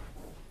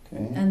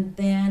 Okay. And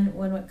then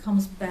when it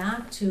comes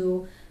back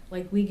to,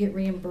 like, we get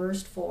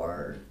reimbursed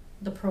for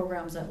the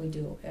programs that we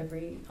do,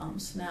 every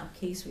SNAP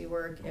case we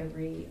work,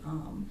 every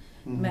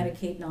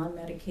Medicaid,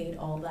 non-Medicaid,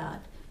 all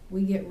that.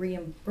 We get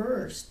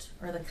reimbursed,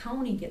 or the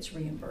county gets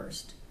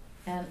reimbursed,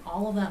 and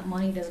all of that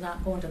money does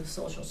not go into the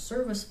social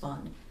service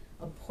fund.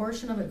 A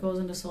portion of it goes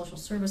into social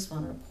service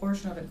fund, and a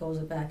portion of it goes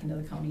back into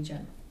the county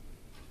general.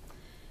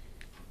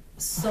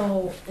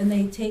 So, and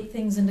they take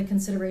things into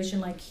consideration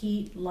like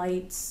heat,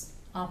 lights,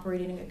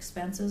 operating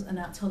expenses, and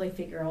that's how they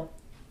figure out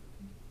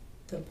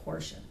the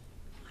portion,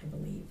 I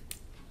believe.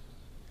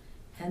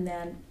 And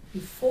then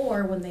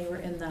before, when they were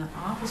in that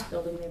office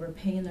building, they were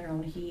paying their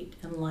own heat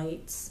and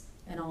lights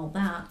and all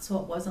that, so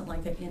it wasn't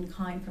like an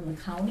in-kind from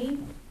the county.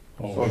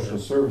 Social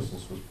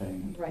services was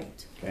paying.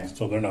 Right. Okay.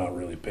 So they're not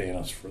really paying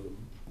us for the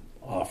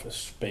office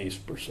space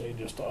per se,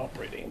 just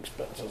operating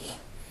expenses.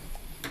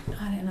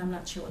 And I'm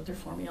not sure what their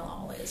formula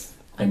all is.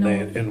 And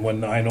when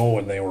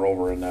they were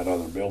over in that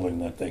other building,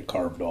 that they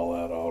carved all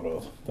that out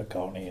of the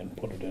county and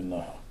put it in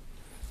the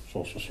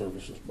social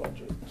services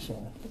budget,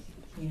 so.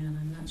 Yeah, and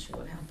I'm not sure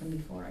what happened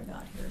before I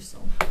got here, so.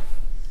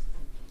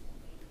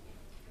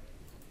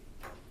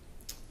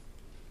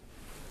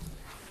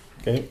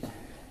 Okay.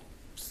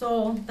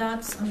 So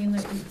that's, I mean,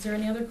 is there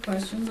any other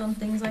questions on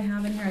things I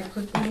have in here? I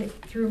quickly hit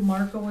through.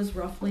 Marco was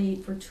roughly,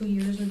 for 2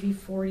 years, would be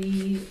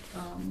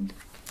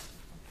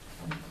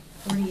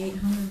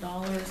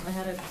 $4,800. I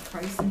had a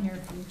price in here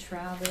from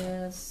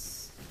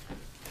Travis.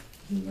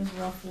 He was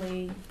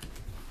roughly,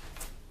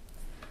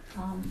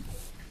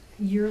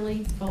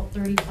 yearly, about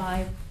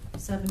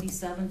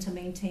 $35.77 to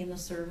maintain the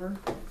server.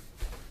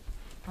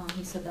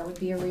 He said that would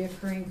be a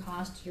reoccurring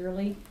cost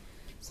yearly.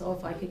 So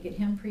if I could get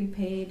him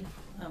prepaid,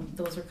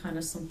 those are kind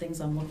of some things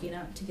I'm looking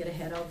at to get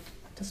ahead of,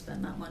 to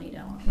spend that money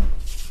down.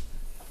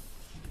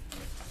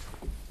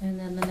 And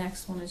then the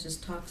next one is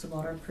just talks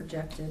about our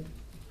projected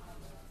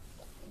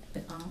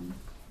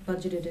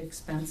budgeted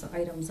expense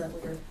items that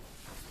we're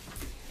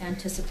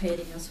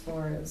anticipating as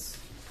far as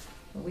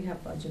what we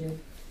have budgeted.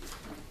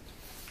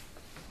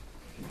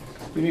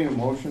 Do you need a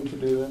motion to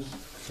do this?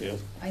 Yep.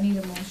 I need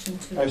a motion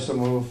to. I so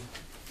move.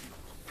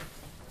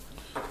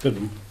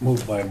 Been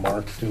moved by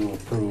Mark to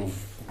approve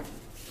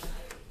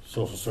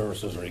social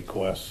services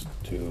request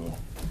to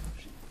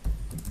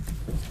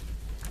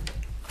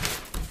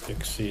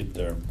exceed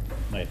their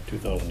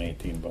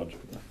 2018 budget.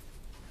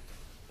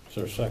 Is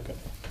there a second?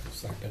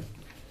 Second.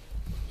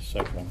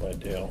 Seconded by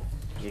Dale.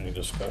 Is there any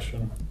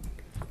discussion?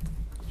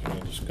 Is there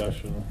any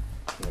discussion?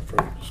 Any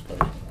further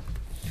discussion?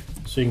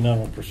 Seeing none,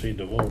 we'll proceed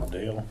to vote.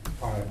 Dale?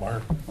 Aye.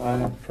 Mark?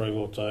 Aye. Troy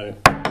votes aye.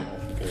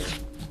 Okay.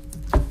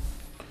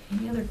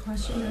 Any other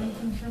question or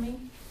anything for me?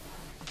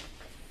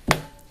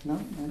 No,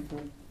 not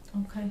good.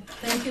 Okay,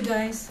 thank you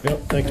guys. Yep,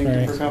 thanks, Thank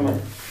Mary. you for coming.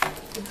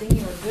 Good thing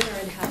you were good, or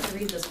I'd have to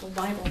read this whole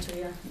Bible to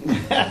you.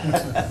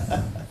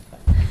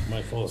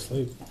 Might fall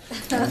asleep.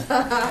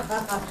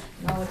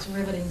 No, it's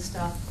riveting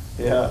stuff.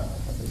 Yeah, I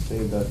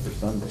saved that for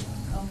Sunday.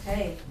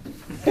 Okay,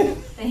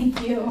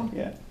 thank you.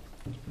 Yeah.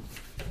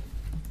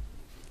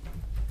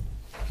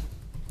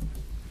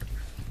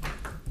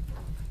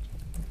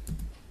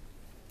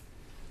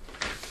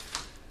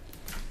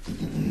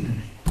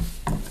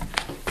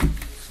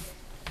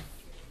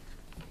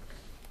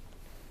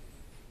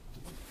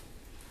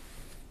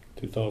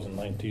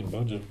 2019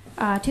 budget.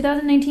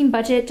 2019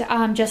 budget,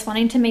 just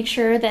wanting to make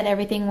sure that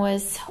everything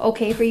was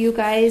okay for you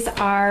guys.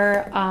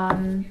 Our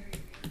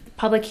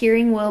public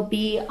hearing will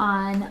be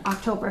on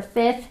October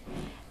 5th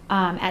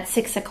at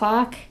 6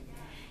 o'clock.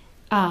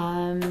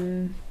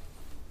 And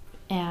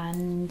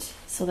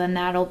so then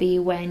that'll be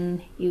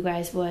when you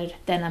guys would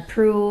then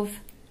approve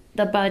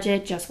the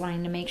budget, just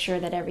wanting to make sure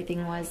that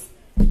everything was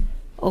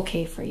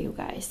okay for you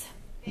guys.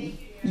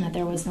 And that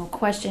there was no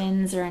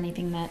questions or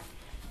anything that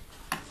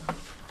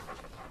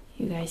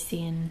you guys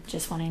see, and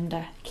just wanting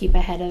to keep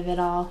ahead of it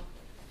all.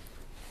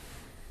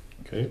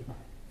 Okay.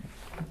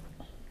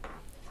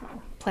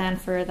 Plan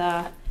for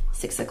the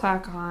 6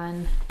 o'clock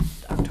on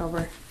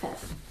October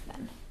 5th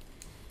then.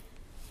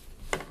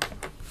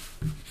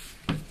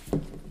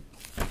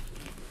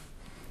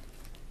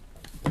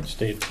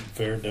 State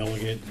Fair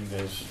delegate, you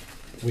guys,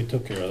 we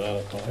took care of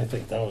that. I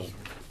think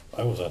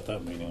I was at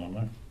that meeting on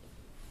there.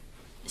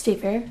 State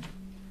Fair?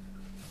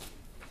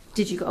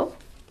 Did you go?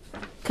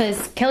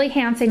 Because Kelly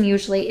Hansen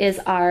usually is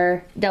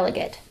our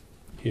delegate.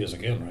 He is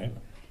again, right?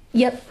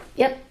 Yep.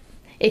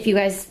 If you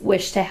guys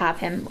wish to have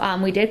him.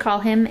 We did call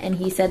him and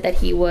he said that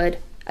he would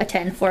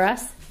attend for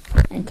us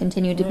and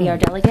continue to be our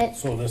delegate.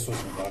 So this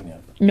wasn't done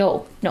yet?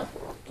 No.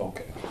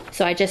 Okay.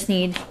 So I just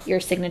need your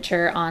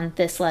signature on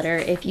this letter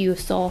if you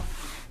so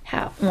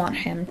want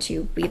him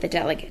to be the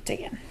delegate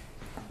again.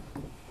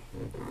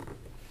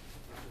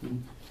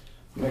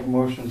 Make a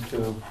motion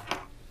to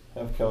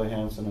have Kelly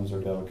Hansen as our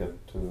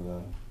delegate to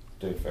the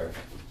State Fair.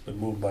 Been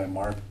moved by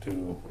Mark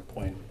to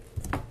appoint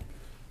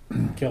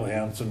Kelly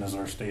Hansen as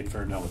our State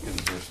Fair delegate.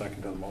 Is there a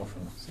second to the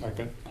motion?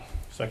 Second.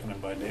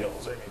 Seconded by Dale.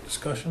 Is there any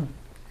discussion?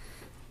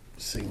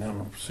 Seeing none,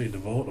 we'll proceed to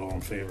vote. All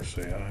in favor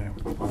say aye.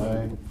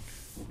 Aye.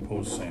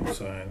 Opposed, same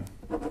sign.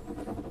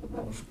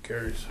 Motion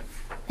carries.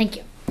 Thank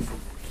you.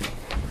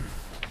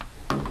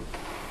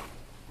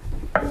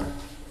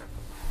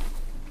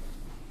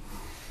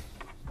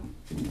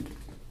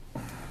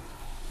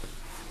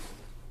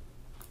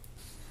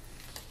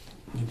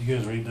 Did you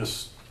guys read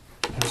this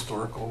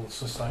historical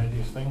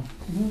society thing?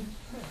 Mm-hmm.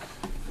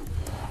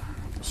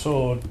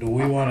 So do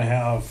we want to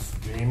have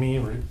Jamie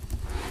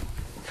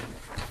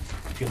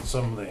get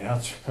some of the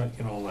answer,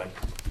 like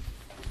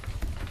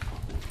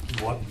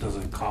what does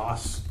it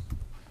cost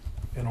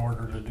in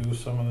order to do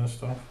some of this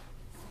stuff?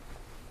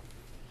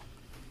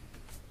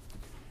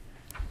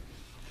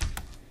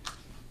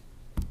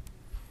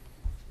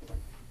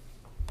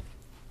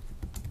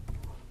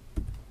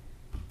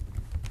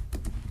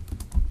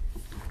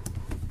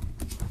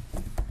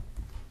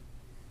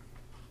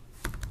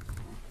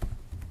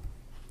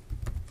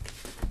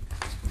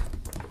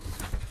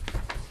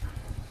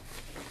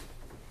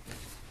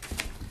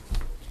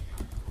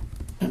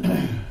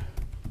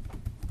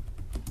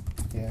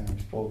 Yeah, I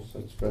suppose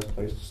that's the best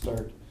place to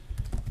start.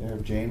 There,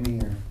 Jamie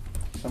or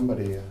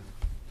somebody to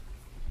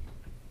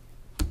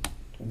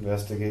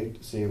investigate,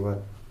 to see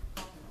what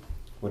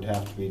would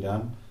have to be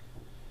done.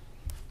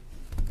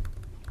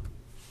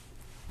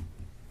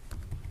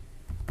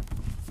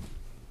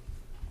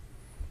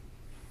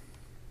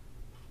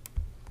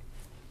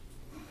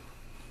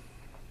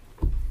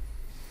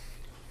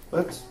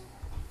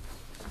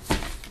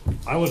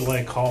 I would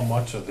like how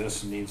much of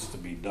this needs to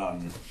be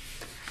done.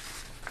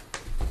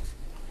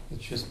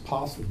 It's just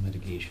possible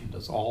mitigation.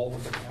 Does all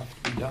of it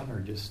have to be done,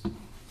 or just?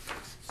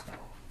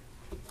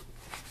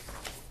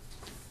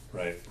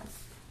 Right.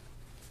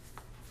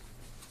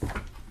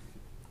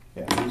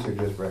 Yeah, these are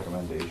just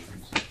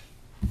recommendations.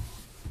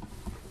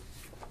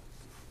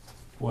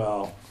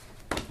 Well,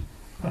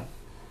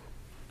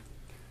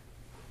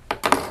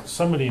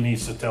 somebody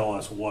needs to tell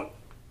us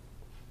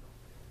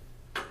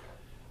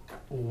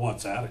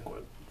what's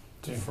adequate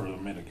for the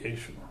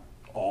mitigation.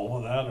 All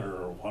of that,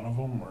 or one of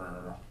them,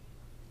 or?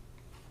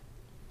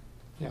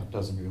 Yeah, it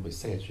doesn't really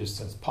say. It just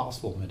says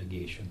possible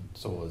mitigation.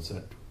 So is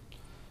it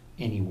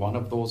any one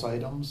of those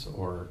items,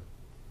 or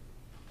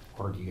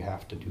do you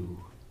have to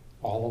do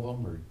all of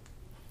them, or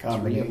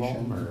three of them,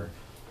 Combination. or?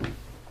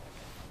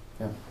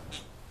 Yeah.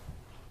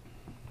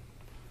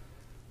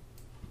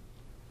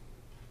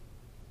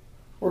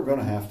 We're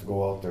gonna have to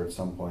go out there at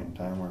some point in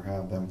time, or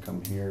have them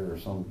come here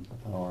or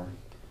or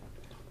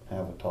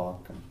have a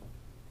talk and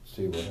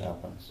see what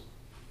happens.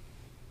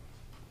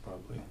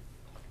 Probably.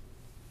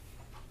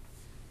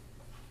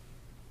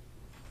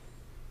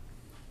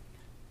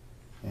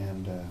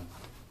 And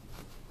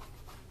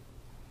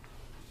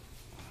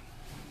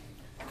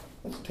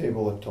let's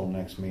table it till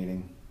next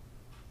meeting.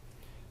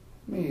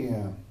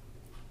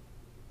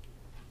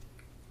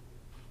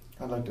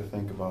 I'd like to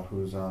think about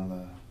who's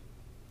on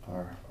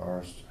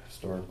our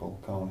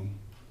historical county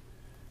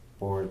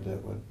board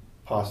that would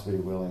possibly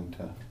be willing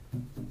to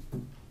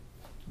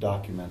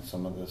document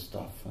some of this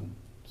stuff and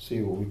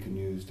see what we can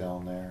use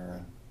down there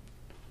and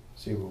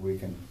see what we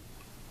can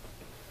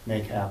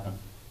make happen.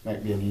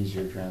 Might be an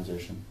easier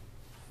transition.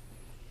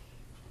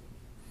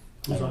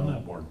 Who's on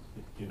that board?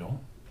 You know?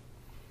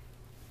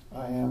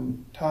 I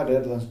am Todd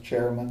Edlin's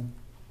chairman.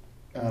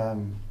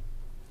 Jan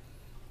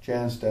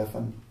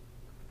Steffen,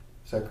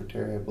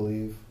 secretary, I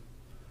believe.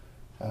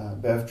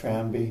 Bev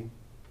Tranby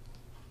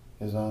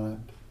is on it.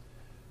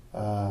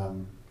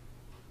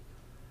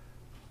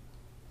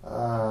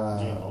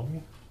 Gene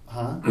Logie?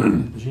 Huh?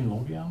 Gene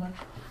Logie on that?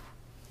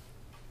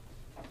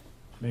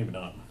 Maybe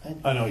not. I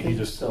I know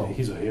think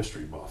he's a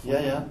history buff.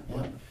 Yeah.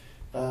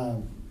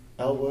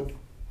 Elwood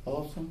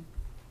Ellison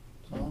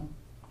is on.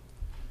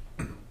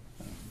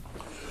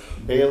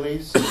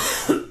 Bailey's,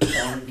 Tom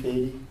and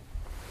Katie.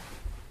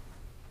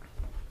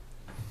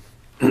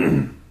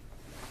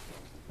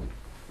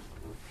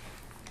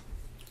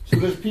 So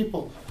there's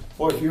people,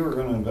 boy, if you were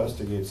going to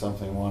investigate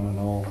something, want to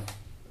know,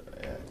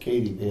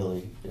 Katie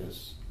Bailey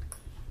is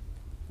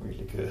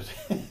really good.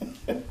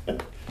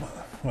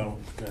 Well,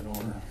 good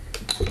order.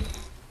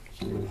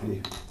 She would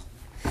be,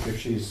 if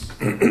she's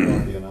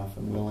healthy enough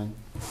and willing.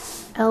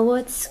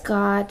 Elwood,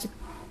 Scott,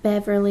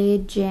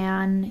 Beverly,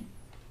 Jan,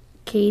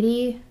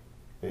 Katie,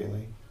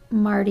 Bailey.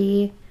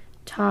 Marty,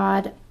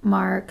 Todd,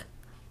 Mark,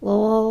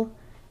 Lowell,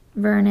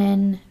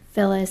 Vernon,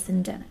 Phyllis,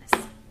 and Dennis.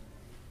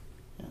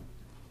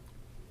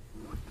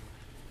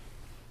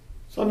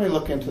 So let me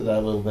look into that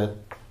a little bit.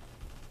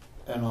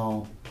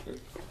 And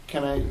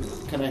can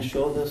I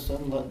show this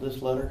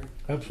this letter?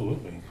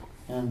 Absolutely.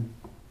 And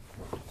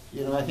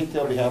I think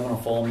they'll be having a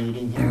fall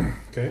meeting here,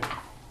 Okay.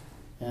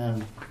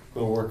 and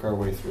we'll work our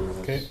way through this.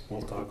 Okay.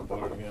 We'll talk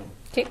about it again.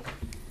 Okay.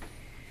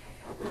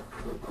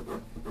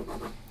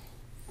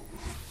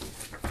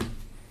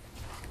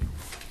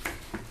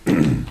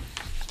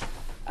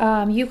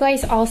 You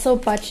guys also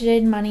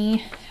budgeted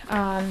money.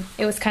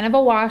 It was kind of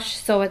a wash,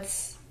 so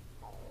it's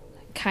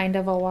kind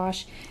of a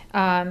wash.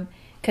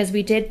 Because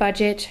we did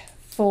budget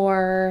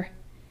for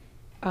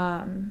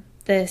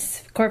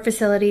this court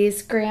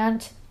facilities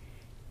grant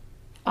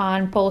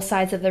on both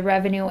sides of the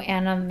revenue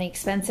and on the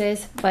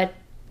expenses, but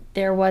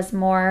there was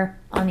more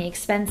on the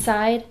expense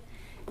side.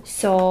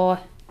 So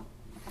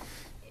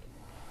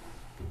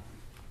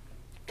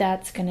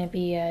that's going to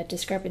be a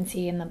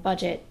discrepancy in the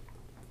budget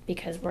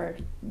because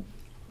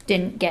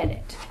didn't get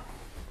it.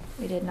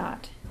 We did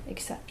not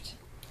accept.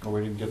 Oh,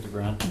 we didn't get the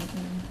grant?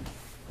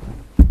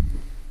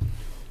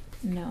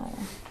 No.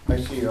 I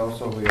see we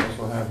also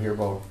have here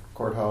about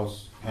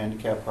courthouse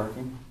handicap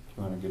parking. Do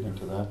you want to get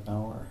into that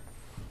now, or?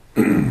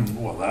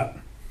 Well,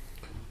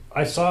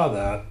 I saw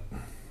that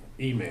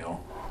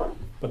email,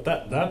 but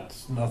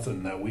that's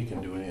nothing that we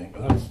can do anything.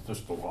 That's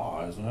just the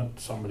law, isn't it?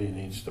 Somebody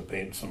needs to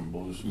paint some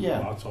blue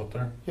spots out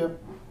there. Yep.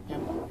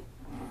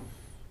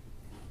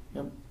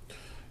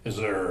 Is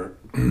there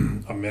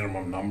a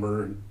minimum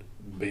number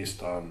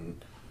based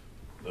on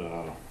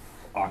the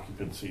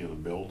occupancy of the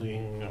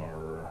building,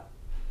 or,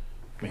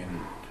 I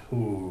mean,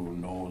 who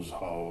knows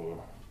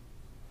how?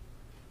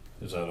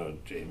 Is that a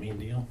Jamie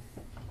deal?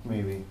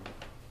 Maybe.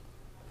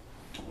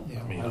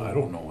 Yeah, I mean, I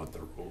don't know what the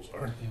rules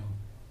are. Yeah.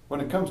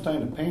 When it comes time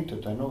to paint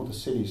it, I know the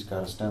city's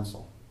got a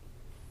stencil.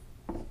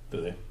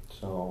 Do they?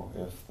 So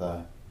if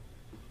the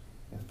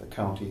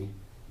county,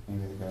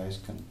 maybe the guys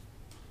can.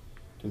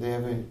 Do they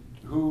have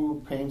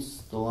who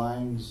paints the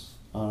lines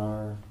on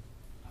our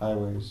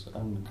highways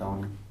in the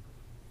county?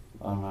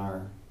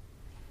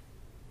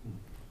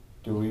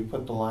 Do we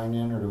put the line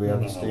in, or do we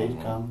have the state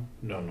come?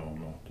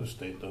 No. The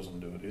state doesn't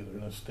do it either.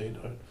 The state,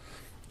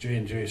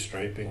 J&J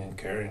Striping in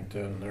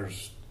Carrington,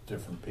 there's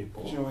different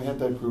people. We had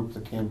that group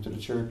that came to the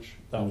church.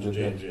 That was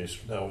J&J.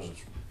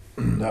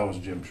 That was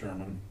Jim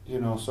Sherman.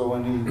 So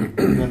when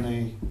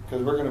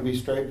because we're going to be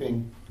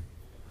striping,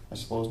 I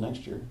suppose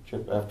next year,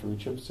 after we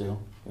chip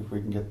seal, if we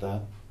can get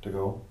that to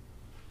go.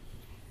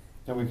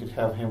 Then we could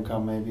have him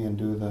come maybe and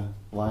do the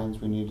lines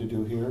we need to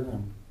do here,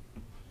 and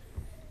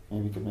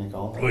maybe could make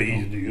all that. Well, you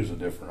need to use a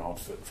different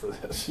outfit for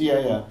this.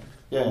 Yeah.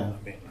 I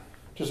mean,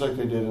 just like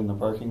they did in the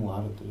parking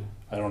lot at the.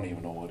 I don't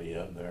even know what he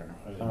had there.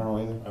 I don't know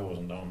either. I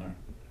wasn't down there.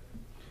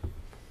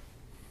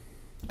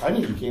 I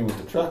think he came with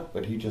the truck,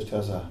 but he just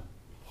has a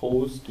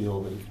hose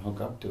deal that he can hook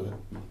up to it.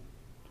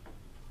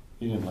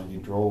 He didn't he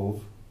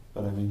drove,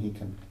 but I mean he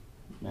can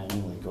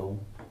manually go.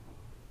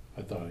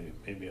 I thought he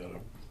maybe had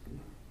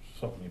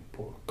something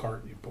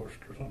cart you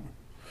pushed or something.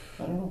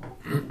 I don't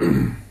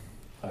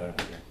know.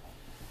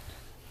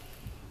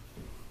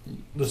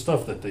 The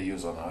stuff that they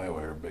use on the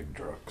highway are big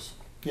trucks.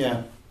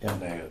 Yeah.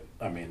 And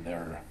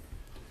they're.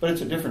 But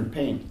it's a different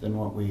paint than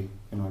what we,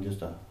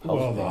 just a house Well,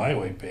 paint. the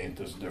highway paint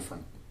is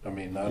different. I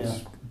mean,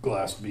 that's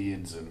glass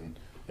beads, and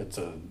it's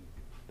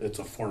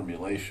a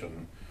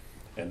formulation,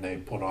 and they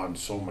put on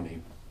so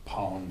many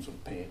pounds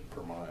of paint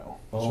per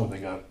mile. Oh. So they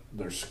got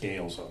their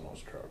scales on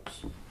those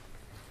trucks.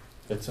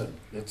 It's a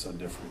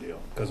different deal,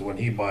 because when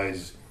he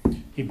buys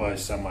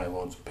semi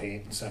loads of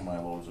paint and semi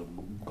loads of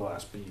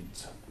glass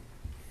beads.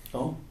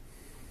 Oh.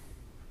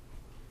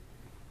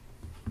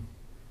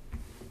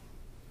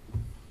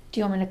 Do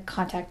you want me to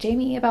contact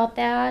Jamie about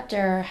that,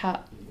 or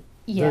how?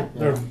 Yeah.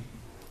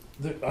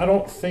 I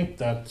don't think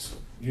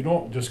you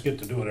don't just get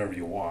to do whatever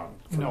you want.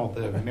 No,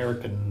 the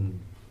American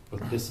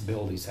with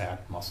Disabilities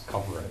Act must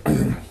cover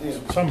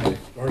it. Somebody,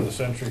 or the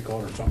Century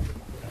Code or something.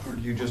 Or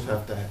do you just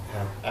have to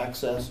have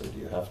access, or do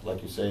you have to,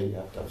 like you say, you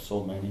have to have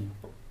so many?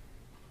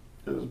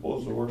 Because I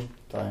suppose the worst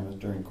time is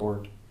during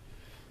court.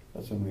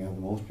 That's when we have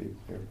the most people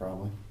here,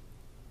 probably.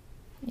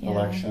 Yeah.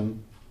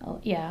 Election. Oh,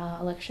 yeah,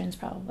 election's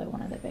probably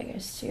one of the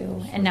biggest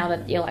too. And now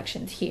that the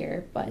election's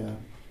here, but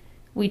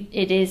Yeah.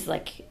 it is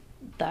like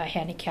the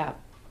handicap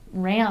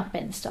ramp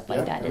and stuff like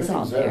Yeah, that is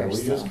all everything's there. We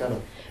so. just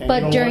gotta hang But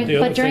know what, during the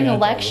other during thing I thought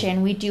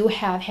election, we do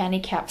have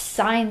handicap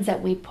signs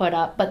that we put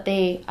up, but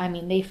they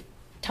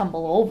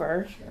tumble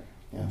over, Sure.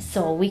 Yeah.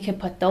 so we could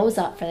put those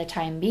up for the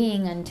time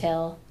being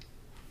until.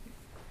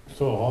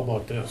 So how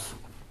about this?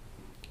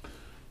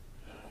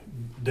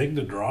 Dig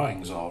the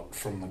drawings out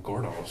from the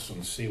courthouse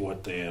and see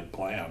what they had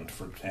planned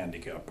for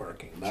handicap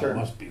parking. That Sure.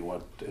 must be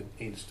what it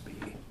needs to be.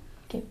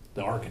 Okay.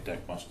 The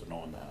architect must have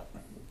known that.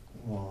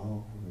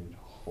 Well, we'd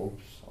hope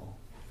so.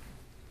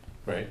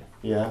 Right.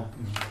 Yeah.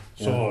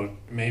 So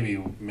maybe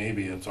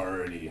it's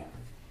already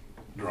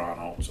drawn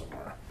out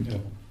somewhere. Yeah.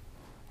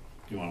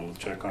 You want to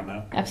check on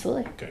that?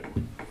 Absolutely. Okay.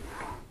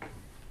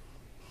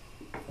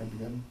 That'd be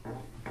good.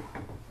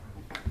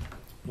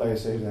 Like I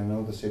said, I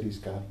know the city's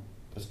got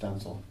the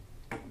stencil.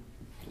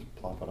 Just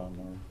plop it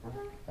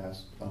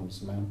on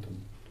cement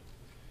and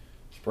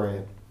spray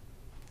it.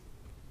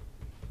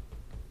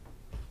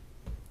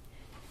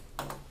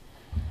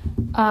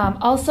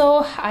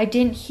 Also, I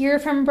didn't hear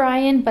from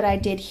Brian, but I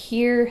did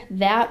hear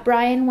that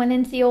Brian went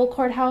into the old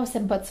courthouse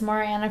and put some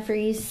more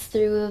antifreeze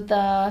through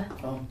the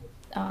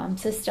Oh,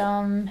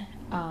 system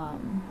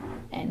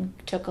and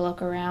took a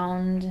look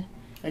around.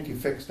 I think you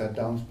fixed that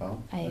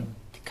downspout. I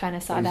kind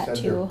of saw He that said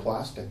they're too.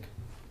 plastic.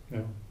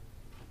 Yeah.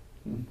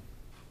 Hmm.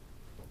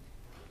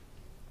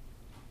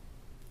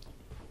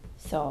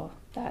 So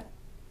that,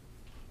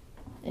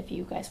 if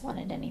you guys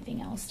wanted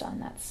anything else done,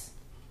 that's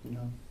You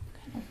know.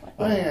 kind of what.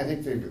 Well, I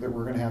think that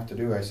we're going to have to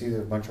do. I see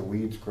there's a bunch of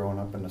weeds growing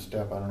up in the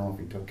step. I don't know if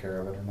he took care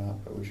of it or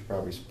not, but we should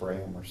probably spray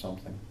them or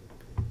something.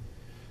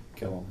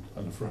 Kill them.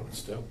 On the front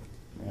step.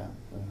 Yeah.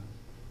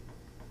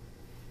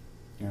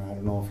 You know, I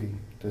don't know if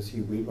does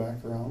he weed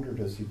whack around or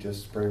does he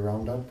just spray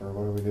Roundup or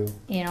what do we do?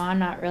 You know, I'm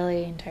not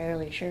really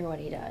entirely sure what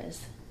he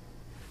does.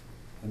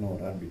 I know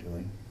what I'd be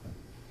doing.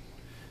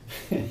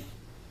 But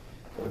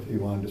but if he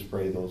wanted to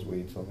spray those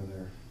weeds over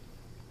there,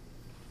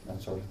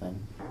 that sort of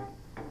thing.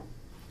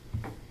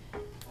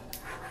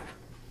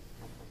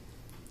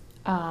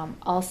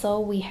 Also,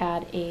 we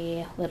had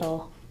a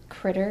little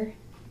critter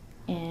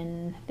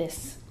in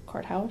this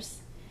courthouse.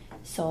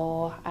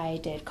 So I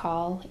did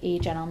call a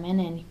gentleman,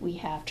 and we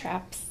have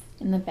traps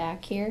in the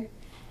back here.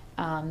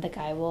 The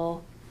guy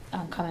will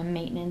come and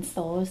maintenance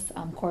those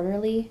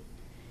quarterly.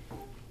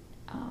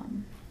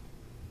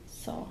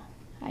 So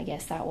I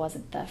guess that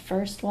wasn't the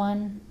first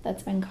one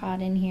that's been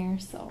caught in here.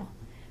 So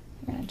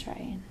we're gonna try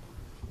and.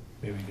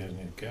 Maybe you guys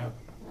need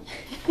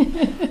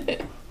a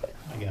cat.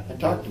 I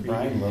talked to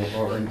Brian a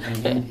little,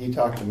 and he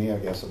talked to me, I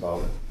guess,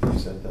 about it. He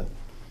said that,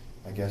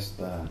 I guess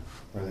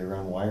where they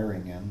run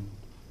wiring in,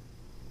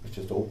 it's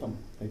just open.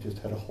 They just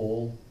had a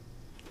hole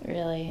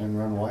Really? and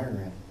run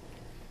wire in.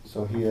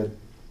 So he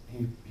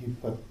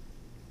put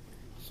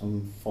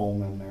some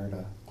foam in there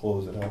to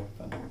close it up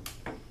and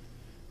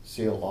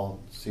seal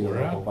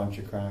Where up a at? bunch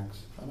of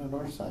cracks on the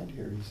north side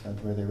here. He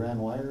said where they ran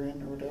wire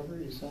in or whatever.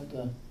 He said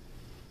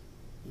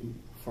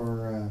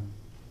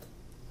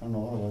I don't know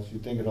what it was.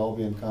 You'd think it'd all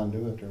be in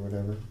conduit or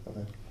whatever, but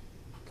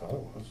Thought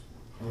it was.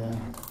 yeah.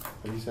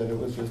 But he said it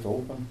was just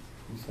open.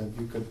 He said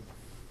you could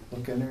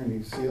look in there and you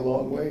could see a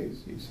long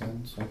ways. He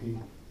said so. He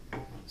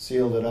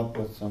sealed it up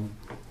with some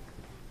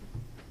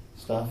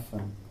stuff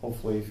and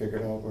hopefully he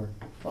figured out where.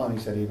 Well, and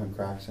he said even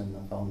cracks in the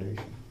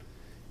foundation,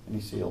 and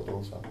he sealed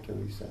those up too.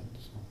 He said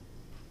so.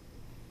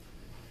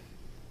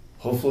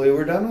 Hopefully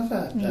we're done with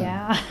that. Then.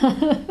 Yeah.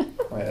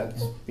 Boy, that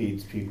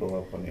speeds people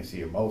up when they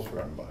see a mouse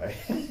run by.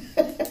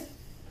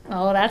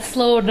 Oh, that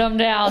slowed them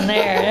down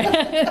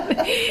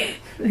there.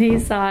 He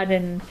saw it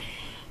and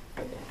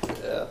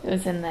it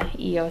was in the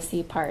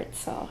EOC part,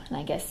 so, and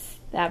I guess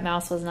that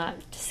mouse was not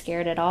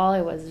scared at all.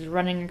 It was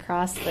running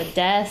across the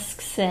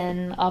desks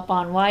and up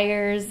on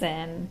wires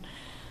and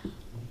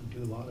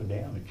Do a lot of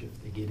damage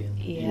if they get in.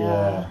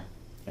 yeah.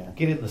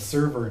 Get in the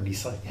server and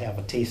decide to have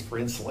a taste for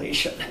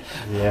insulation.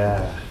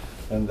 Yeah.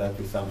 Wouldn't that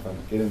be something?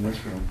 Get in this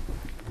room.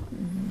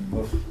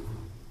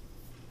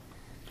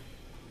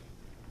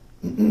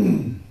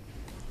 Mhm.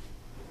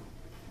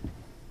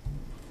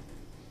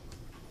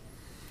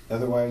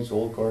 Otherwise,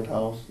 old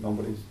courthouse,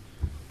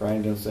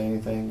 Brian didn't say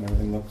anything,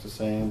 everything looks the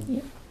same.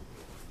 Yep.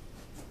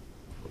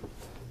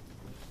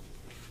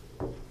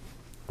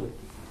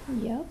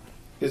 Yep.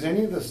 Is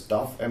any of the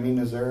stuff, I mean,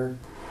 is there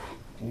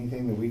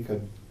anything that we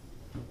could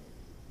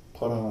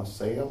put on a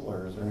sale,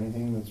 or is there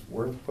anything that's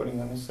worth putting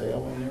on a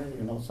sale in there?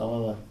 You know, some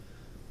of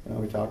the,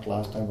 we talked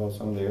last time about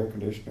some of the air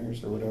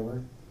conditioners or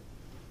whatever.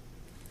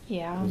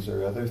 Yeah. Is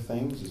there other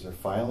things? Is there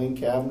filing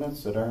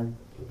cabinets that aren't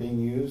being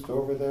used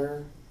over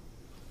there?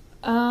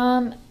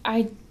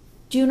 I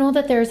do know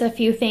that there's a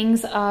few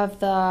things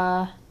of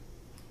I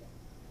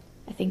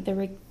think the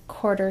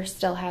recorder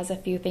still has a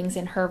few things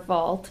in her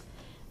vault.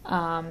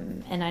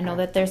 And I know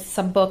that there's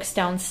some books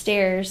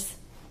downstairs,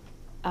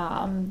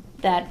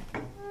 that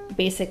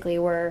basically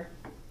we're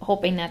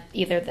hoping that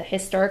either the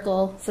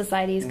Historical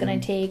Society is going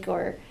to take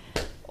or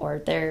or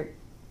they're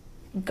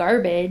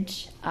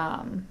garbage.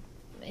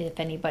 If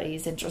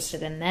anybody's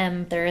interested in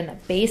them, they're in the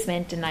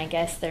basement, and I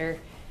guess they're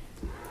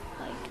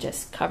like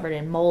just covered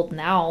in mold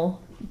now.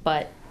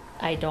 But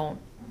I don't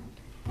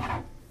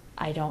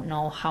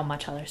know how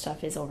much other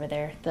stuff is over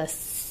there. The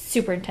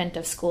superintendent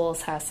of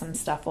schools has some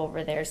stuff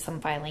over there, some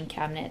filing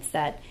cabinets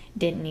that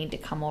didn't need to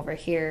come over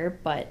here,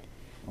 but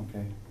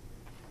Okay.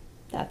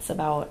 that's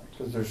about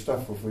Because there's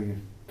stuff if we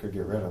could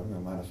get rid of, we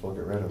might as well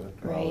get rid of it.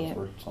 Or Right. it's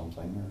worth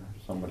something,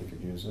 or somebody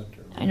could use it.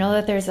 Or I know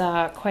that there's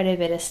quite a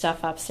bit of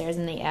stuff upstairs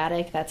in the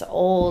attic that's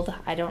old.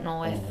 I don't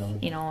know if, Oh,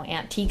 really?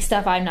 antique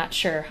stuff. I'm not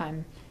sure.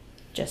 I'm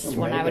just, Well,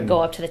 when I would Megan-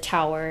 go up to the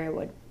tower, it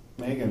would,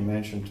 Megan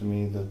mentioned to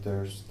me that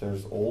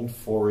there's old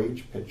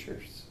 4-H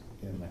pictures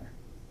in there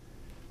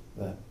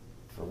that,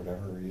 for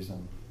whatever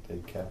reason, they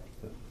kept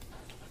it.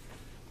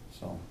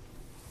 So,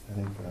 I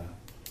think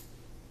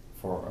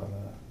for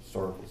the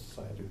historical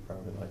society would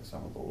probably like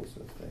some of those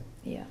if they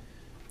yeah.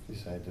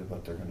 decided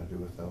what they're going to do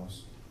with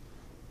those.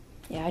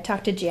 Yeah, I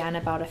talked to Jan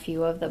about a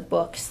few of the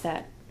books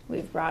that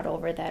we've brought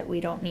over that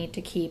we don't need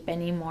to keep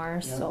anymore,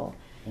 Yeah. so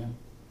Yeah.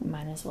 we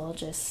might as well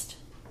just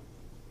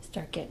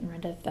start getting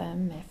rid of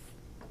them if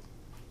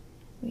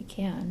we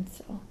can.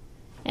 So,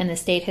 and the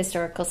State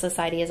Historical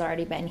Society has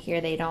already been here.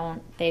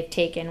 They've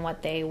taken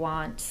what they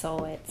want,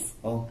 so it's,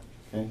 Oh,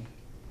 okay.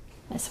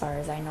 as far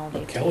as I know,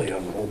 they've Kelly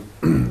taken. has a whole,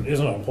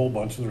 isn't a whole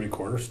bunch of the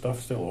recorder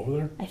stuff still over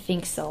there? I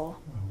think so.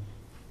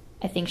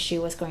 I think she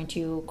was going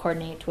to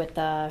coordinate with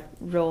the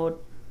road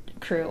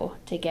crew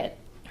to get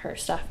her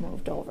stuff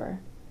moved over.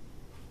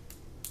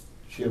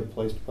 She have a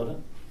place to put it?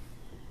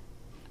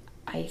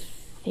 I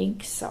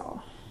think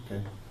so.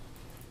 Okay.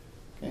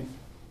 Okay.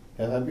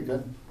 Yeah, that'd be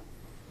good.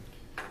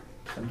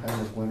 Sometime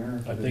this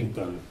winter. I think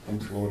the,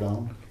 Things slow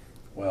down.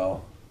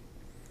 well,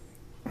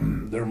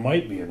 there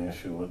might be an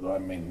issue with, I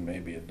mean,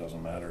 maybe it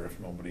doesn't matter if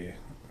nobody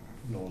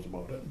knows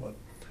about it, but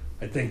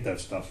I think that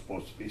stuff's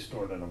supposed to be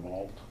stored in a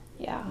vault.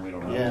 Yeah. We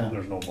don't Yeah. have,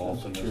 there's no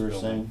vault That's in what this you were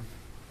building. saying.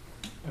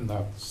 And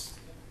that's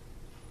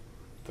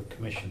the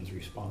commission's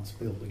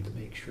responsibility to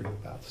make sure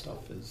that that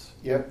stuff is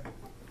Yep.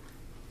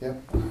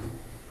 Yep.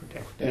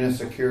 protected. In a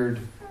secured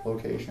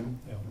location.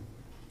 Yeah.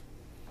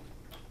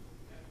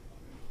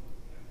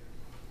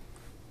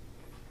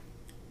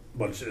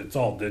 But it's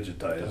all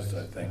digitized,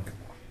 I think.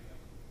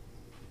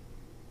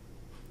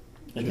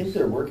 I think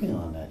they're working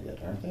on that yet,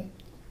 aren't they?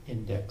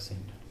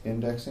 Indexing.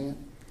 Indexing it?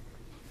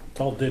 It's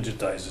all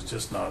digitized, it's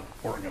just not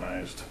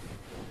organized.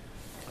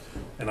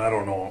 And I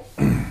don't know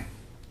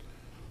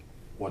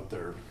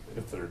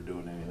if they're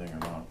doing anything or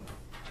not.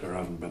 There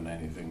hasn't been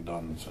anything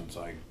done since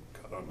I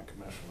got on the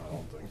commission, I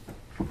don't think.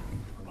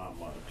 Or not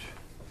much.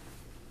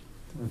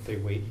 Aren't they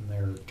waiting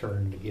their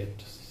turn to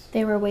get?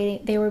 They were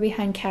waiting. They were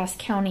behind Cass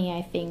County,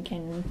 I think,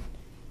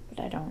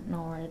 but I don't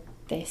know where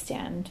they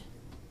stand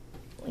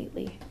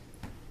lately.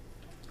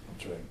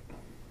 That's right.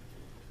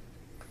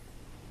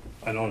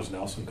 I noticed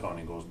Nelson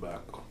County goes back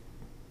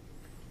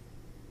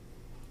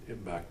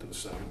to the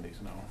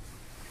 70s now.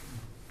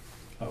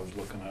 I was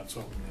looking at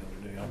something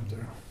the other day up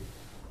there.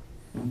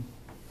 Hmm.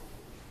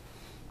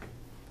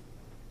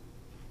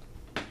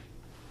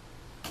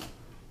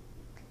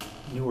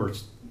 Newer,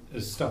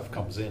 as stuff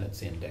comes in,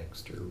 it's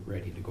indexed or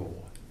ready to go.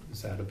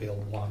 Is that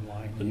available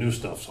online? The new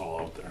stuff's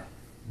all out there.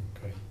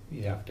 Okay,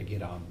 you have to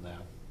get on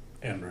that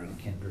Andrew,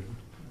 Kindred.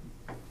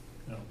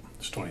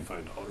 it's $25 a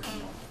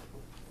month.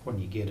 When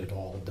you get it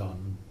all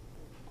done,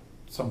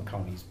 some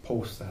counties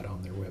post that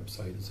on their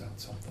website. Is that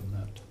something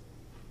that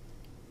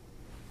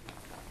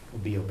will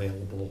be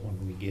available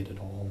when we get it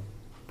all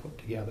put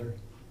together?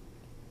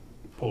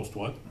 Post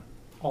what?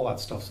 All that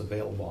stuff's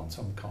available on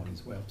some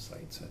counties'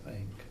 websites, I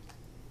think.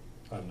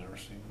 I've never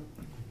seen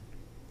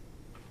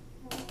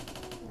it.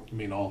 You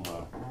mean all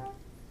the,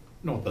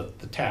 No,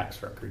 the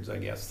tax records, I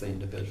guess, the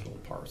individual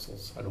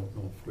parcels. I don't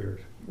know if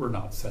we're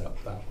not set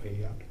up that way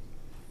yet.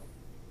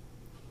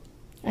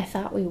 I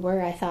thought we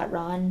were. I thought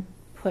Ron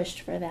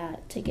pushed for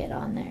that to get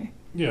on there.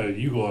 yeah,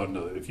 you go on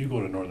to, if you go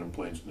to Northern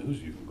Plains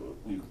News, you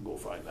can go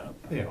find that.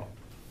 Yeah.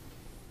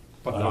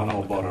 I not don't know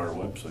on the about our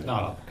county's- website.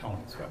 Not on the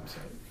county's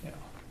website, yeah.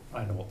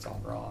 I know it's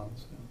on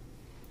Ron's. Yeah.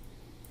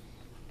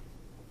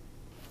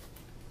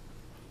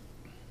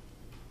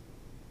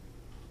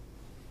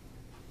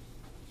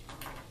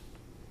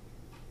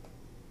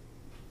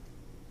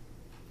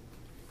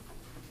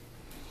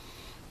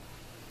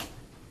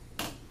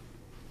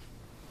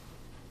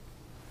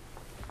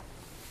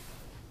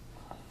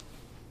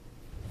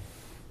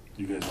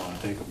 You guys wanna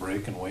take a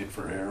break and wait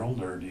for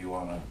Harold, or do you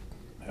wanna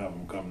have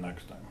him come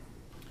next time?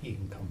 He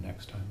can come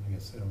next time. I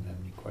guess I don't have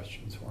any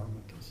questions for him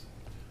at this.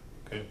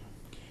 Okay.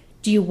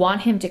 Do you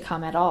want him to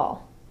come at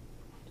all?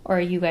 Or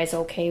are you guys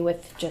okay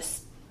with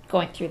just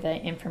going through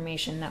the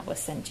information that was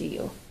sent to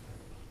you?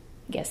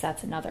 I guess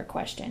that's another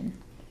question.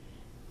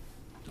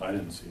 I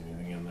didn't see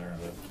anything in there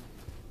that,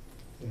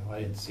 You know,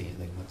 I didn't see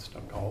anything that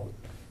stuck out.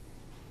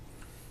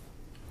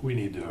 we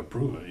need to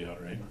approve it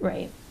yet, right?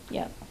 Right.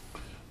 Yep.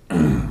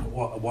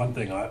 One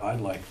thing,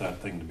 I'd like that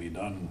thing to be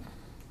done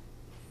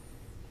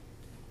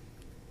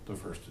the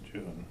 1st of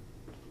June.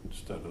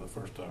 instead of the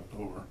 1st of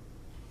October.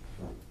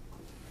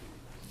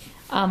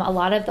 A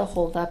lot of the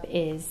holdup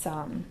is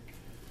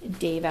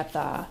Dave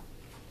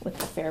with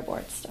the fair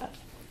board stuff.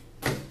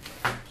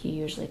 He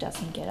usually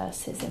doesn't get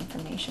us his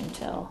information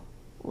till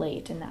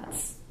late, and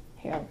that's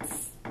Harold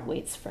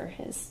waits for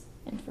his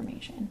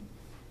information.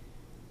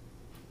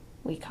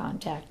 We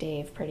contact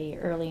Dave pretty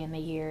early in the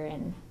year,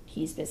 and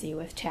he's busy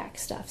with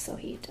tax stuff, so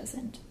he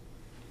doesn't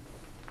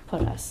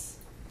put us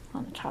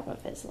on the top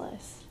of his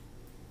list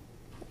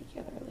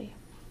regularly.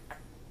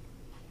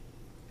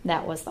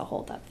 That was the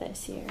holdup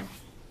this year.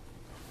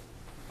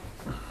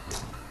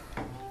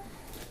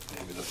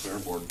 Maybe the fair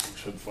board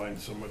should find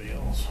somebody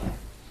else.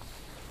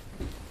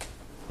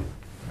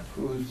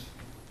 Who's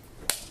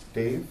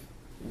Dave?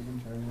 He's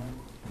in charge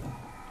now?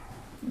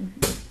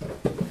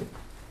 Mm-hmm.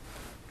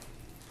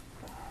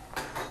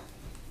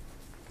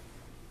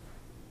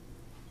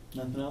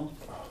 Nothing else?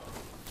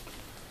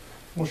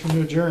 Motion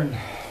to adjourn.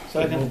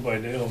 Second. Moved by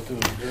Dale to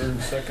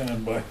adjourn,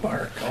 seconded by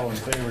Mark. All in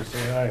favor,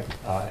 say aye.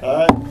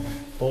 Aye.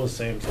 Opposed,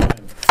 same sign.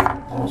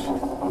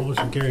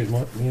 Motion carries.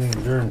 Meeting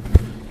adjourned.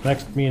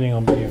 Next meeting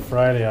will be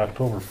Friday,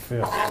 October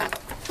 5th.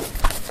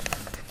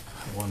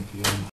 1 p.m.